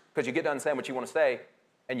why? Because you get done saying what you want to say,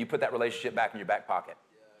 and you put that relationship back in your back pocket.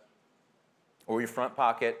 Or your front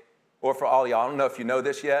pocket. Or for all y'all, I don't know if you know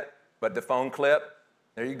this yet, but the phone clip,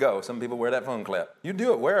 there you go. Some people wear that phone clip. You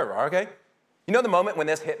do it wherever, okay? You know the moment when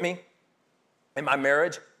this hit me? In my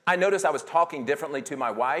marriage, I noticed I was talking differently to my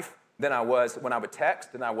wife than I was when I would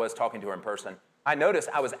text than I was talking to her in person. I noticed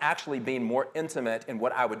I was actually being more intimate in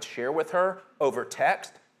what I would share with her over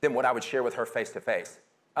text than what I would share with her face-to-face.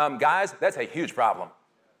 Guys, that's a huge problem.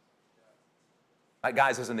 Like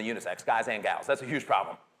guys is in the unisex, guys and gals. That's a huge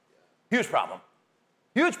problem. Huge problem.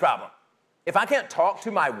 Huge problem. If I can't talk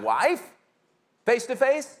to my wife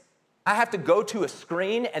face-to-face, I have to go to a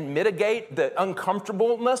screen and mitigate the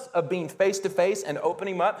uncomfortableness of being face-to-face and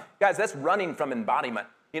opening them up. Guys, that's running from embodiment.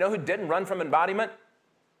 You know who didn't run from embodiment?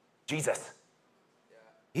 Jesus.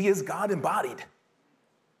 He is God embodied.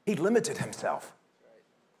 He limited himself.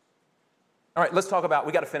 All right, let's talk about,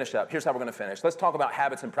 we got to finish up. Here's how we're going to finish. Let's talk about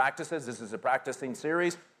habits and practices. This is a practicing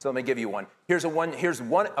series, so let me give you one. Here's a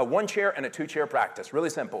one chair and a 2-chair practice. Really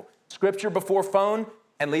simple. Scripture before phone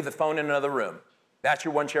and leave the phone in another room. That's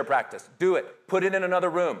your 1-chair practice. Do it. Put it in another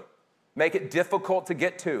room. Make it difficult to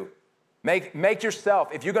get to. Make yourself,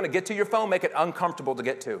 if you're going to get to your phone, make it uncomfortable to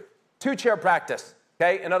get to. 2-chair practice,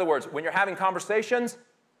 okay? In other words, when you're having conversations,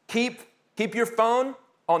 keep your phone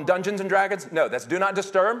on Dungeons and Dragons. No, that's do not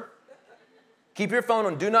disturb. Keep your phone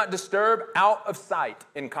on do not disturb, out of sight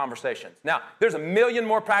in conversations. Now, there's a million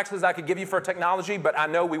more practices I could give you for technology, but I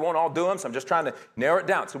know we won't all do them, so I'm just trying to narrow it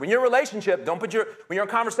down. So when you're in a relationship, when you're in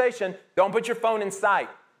conversation, don't put your phone in sight.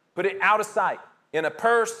 Put it out of sight. In a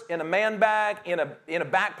purse, in a man bag, in a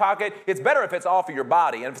back pocket. It's better if it's off of your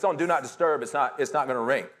body, and if it's on do not disturb, it's not going to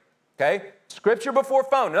ring. Okay? Scripture before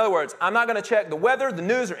phone. In other words, I'm not going to check the weather, the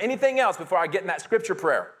news, or anything else before I get in that scripture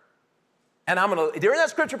prayer. And during that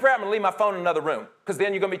scripture prayer, I'm going to leave my phone in another room. Because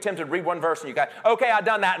then you're going to be tempted to read one verse and you go, okay, I've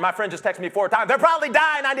done that, and my friend just texted me 4 times. They're probably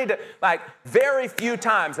dying. I need to, very few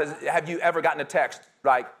times have you ever gotten a text,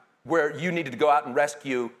 where you needed to go out and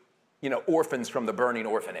rescue, orphans from the burning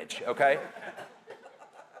orphanage, okay?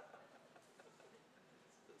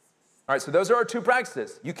 All right, so those are our 2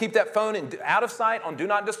 practices. You keep that phone out of sight on do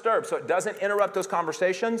not disturb so it doesn't interrupt those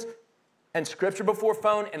conversations, and scripture before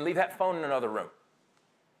phone, and leave that phone in another room,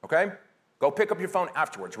 okay? Go pick up your phone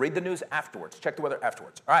afterwards. Read the news afterwards. Check the weather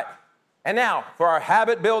afterwards. All right. And now for our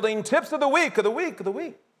habit building tips of the week.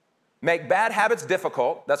 Make bad habits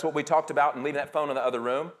difficult. That's what we talked about in leaving that phone in the other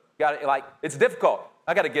room. It's difficult.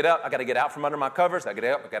 I got to get up. I got to get out from under my covers. I got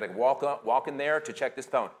to walk in there to check this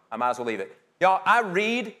phone. I might as well leave it. Y'all, I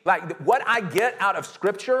read what I get out of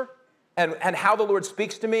Scripture and how the Lord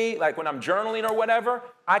speaks to me, when I'm journaling or whatever.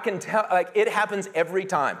 I can tell, it happens every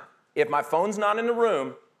time. If my phone's not in the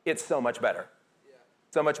room, it's so much better. Yeah.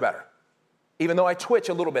 So much better. Even though I twitch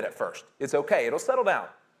a little bit at first. It's okay. It'll settle down.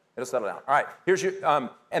 All right. Here's your,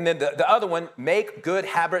 and then the other one, make good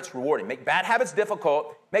habits rewarding. Make bad habits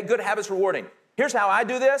difficult. Make good habits rewarding. Here's how I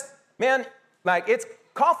do this. Man, it's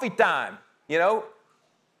coffee time,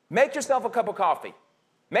 Make yourself a cup of coffee.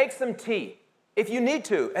 Make some tea if you need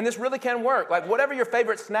to. And this really can work. Whatever your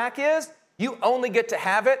favorite snack is, you only get to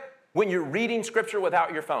have it when you're reading Scripture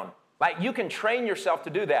without your phone. You can train yourself to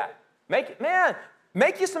do that.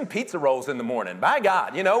 Make you some pizza rolls in the morning. By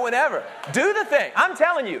God, whenever. Do the thing. I'm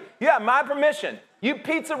telling you, you have my permission. You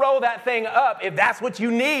pizza roll that thing up if that's what you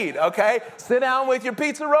need, okay? Sit down with your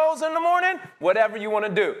pizza rolls in the morning, whatever you want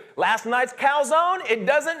to do. Last night's calzone, it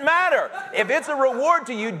doesn't matter. If it's a reward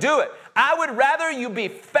to you, do it. I would rather you be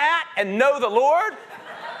fat and know the Lord.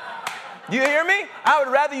 You hear me? I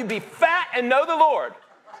would rather you be fat and know the Lord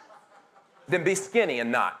than be skinny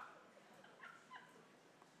and not.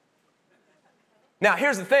 Now,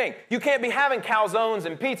 here's the thing. You can't be having calzones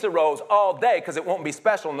and pizza rolls all day because it won't be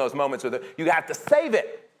special in those moments. You have to save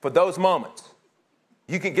it for those moments.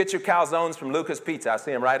 You can get your calzones from Luca's Pizza. I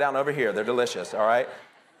see them right down over here. They're delicious, all right?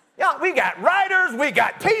 Yeah, we got writers. We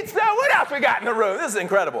got pizza. What else we got in the room? This is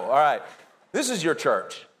incredible, all right? This is your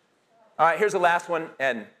church. All right, here's the last one.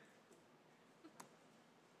 And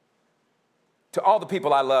to all the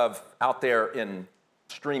people I love out there in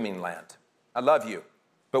streaming land, I love you.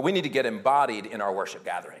 But we need to get embodied in our worship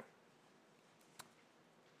gathering.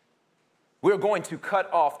 We're going to cut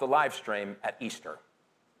off the live stream at Easter.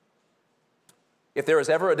 If there is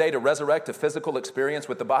ever a day to resurrect a physical experience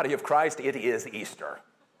with the body of Christ, it is Easter.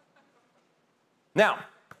 Now,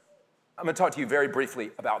 I'm going to talk to you very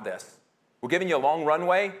briefly about this. We're giving you a long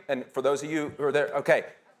runway, and for those of you who are there, okay.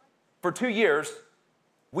 For 2 years,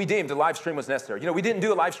 we deemed a live stream was necessary. We didn't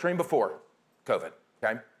do a live stream before COVID,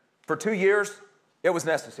 okay? For 2 years, it was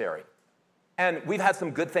necessary. And we've had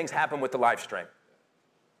some good things happen with the live stream.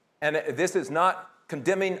 And this is not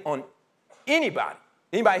condemning on anybody.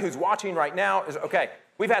 Anybody who's watching right now is, okay,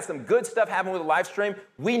 we've had some good stuff happen with the live stream.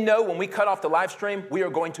 We know when we cut off the live stream, we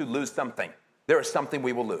are going to lose something. There is something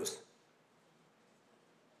we will lose.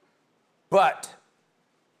 But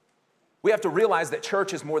we have to realize that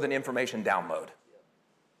church is more than information download.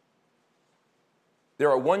 There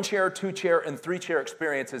are 1-chair, 2-chair, and 3-chair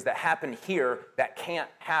experiences that happen here that can't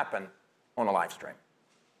happen on a live stream.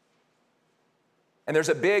 And there's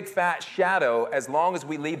a big fat shadow as long as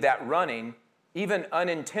we leave that running, even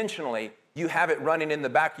unintentionally, you have it running in the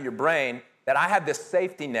back of your brain that I have this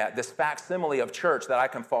safety net, this facsimile of church that I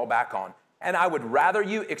can fall back on. And I would rather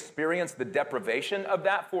you experience the deprivation of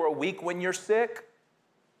that for a week when you're sick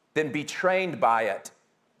than be trained by it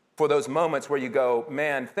for those moments where you go,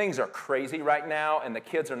 man, things are crazy right now and the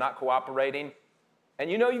kids are not cooperating. And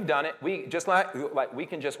you know you've done it. We just like we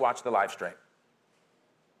can just watch the live stream.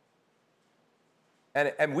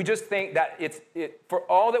 And we just think that for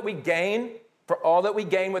all that we gain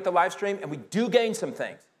with the live stream, and we do gain some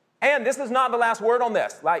things. And this is not the last word on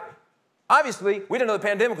this. Like, obviously, we didn't know the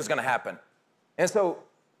pandemic was going to happen. And so,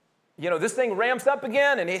 this thing ramps up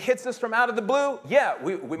again and it hits us from out of the blue. Yeah,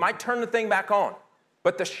 we might turn the thing back on.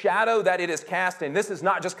 But the shadow that it is casting, this is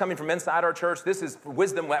not just coming from inside our church. This is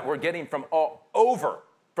wisdom that we're getting from all over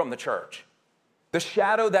from the church. The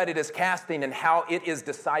shadow that it is casting and how it is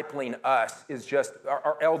discipling us is just,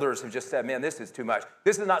 our elders have just said, man, this is too much.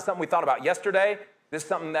 This is not something we thought about yesterday. This is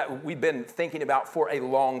something that we've been thinking about for a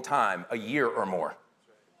long time, a year or more.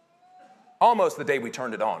 Almost the day we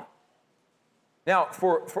turned it on. Now,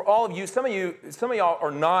 for all of you, some of y'all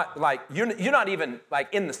are not like, you're not even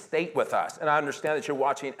like in the state with us. And I understand that you're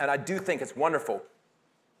watching, and I do think it's wonderful.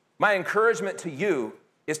 My encouragement to you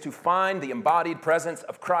is to find the embodied presence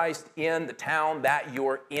of Christ in the town that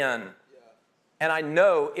you're in. And I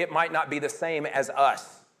know it might not be the same as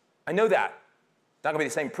us. I know that. It's not going to be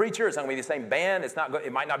the same preacher. It's not going to be the same band.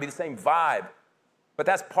 It might not be the same vibe. But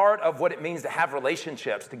that's part of what it means to have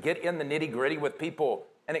relationships, to get in the nitty-gritty with people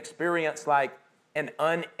and experience like an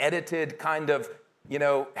unedited kind of,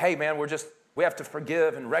 hey, man, we have to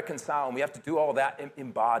forgive and reconcile, and we have to do all that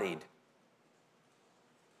embodied.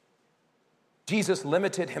 Jesus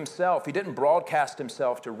limited himself. He didn't broadcast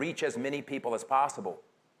himself to reach as many people as possible.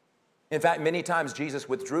 In fact, many times Jesus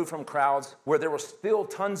withdrew from crowds where there were still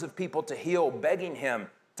tons of people to heal, begging him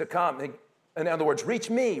to come. In other words, reach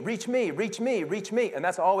me, reach me, reach me, reach me. And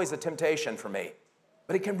that's always a temptation for me.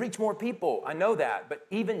 But it can reach more people. I know that. But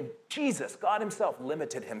even Jesus, God himself,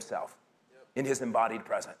 limited himself in his embodied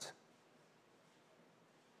presence.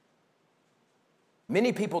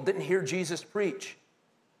 Many people didn't hear Jesus preach.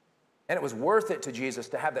 And it was worth it to Jesus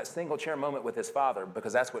to have that single chair moment with his Father,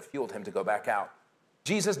 because that's what fueled him to go back out.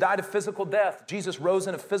 Jesus died a physical death. Jesus rose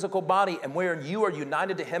in a physical body. And where you are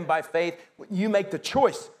united to him by faith, you make the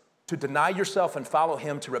choice to deny yourself and follow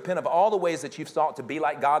him, to repent of all the ways that you've sought to be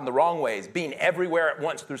like God in the wrong ways, being everywhere at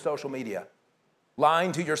once through social media,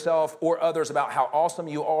 lying to yourself or others about how awesome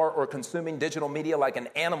you are, or consuming digital media like an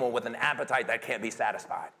animal with an appetite that can't be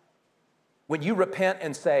satisfied. When you repent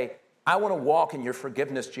and say, I want to walk in your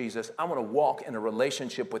forgiveness, Jesus. I want to walk in a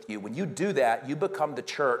relationship with you. When you do that, you become the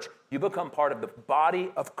church. You become part of the body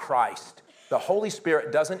of Christ. The Holy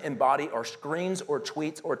Spirit doesn't embody or screens or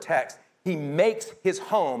tweets or texts. He makes his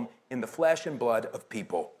home in the flesh and blood of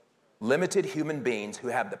people, limited human beings who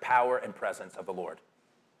have the power and presence of the Lord.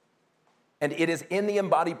 And it is in the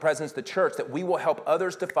embodied presence, the church, that we will help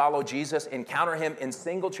others to follow Jesus, encounter him in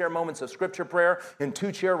single-chair moments of scripture prayer, in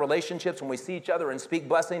two-chair relationships when we see each other and speak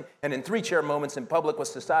blessing, and in three-chair moments in public with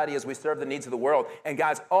society as we serve the needs of the world. And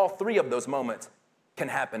guys, all three of those moments can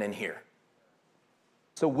happen in here.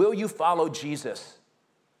 So will you follow Jesus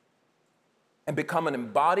and become an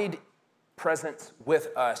embodied presence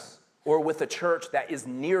with us, or with a church that is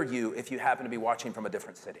near you if you happen to be watching from a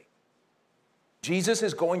different city? Jesus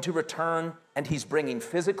is going to return, and he's bringing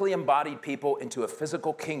physically embodied people into a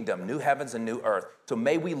physical kingdom, new heavens and new earth. So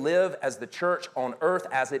may we live as the church on earth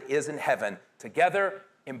as it is in heaven, together,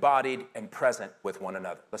 embodied, and present with one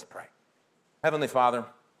another. Let's pray. Heavenly Father,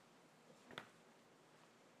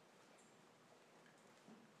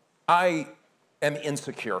 I am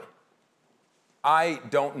insecure. I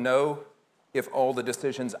don't know if all the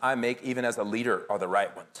decisions I make, even as a leader, are the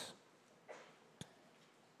right ones.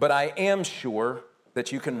 But I am sure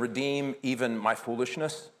that you can redeem even my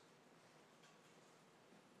foolishness.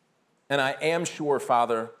 And I am sure,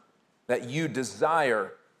 Father, that you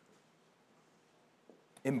desire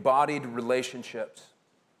embodied relationships.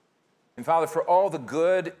 And Father, for all the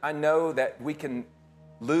good I know that we can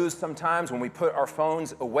lose sometimes when we put our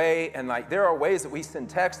phones away, and there are ways that we send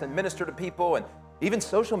texts and minister to people, and even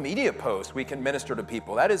social media posts we can minister to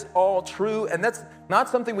people. That is all true, and that's not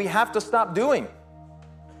something we have to stop doing.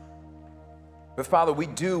 But Father, we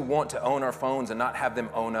do want to own our phones and not have them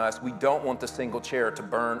own us. We don't want the single chair to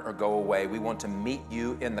burn or go away. We want to meet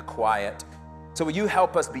you in the quiet. So will you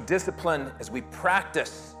help us be disciplined as we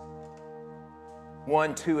practice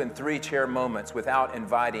 1, 2, and 3 chair moments without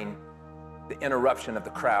inviting the interruption of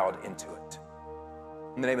the crowd into it.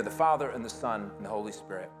 In the name of the Father, and the Son, and the Holy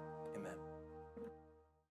Spirit.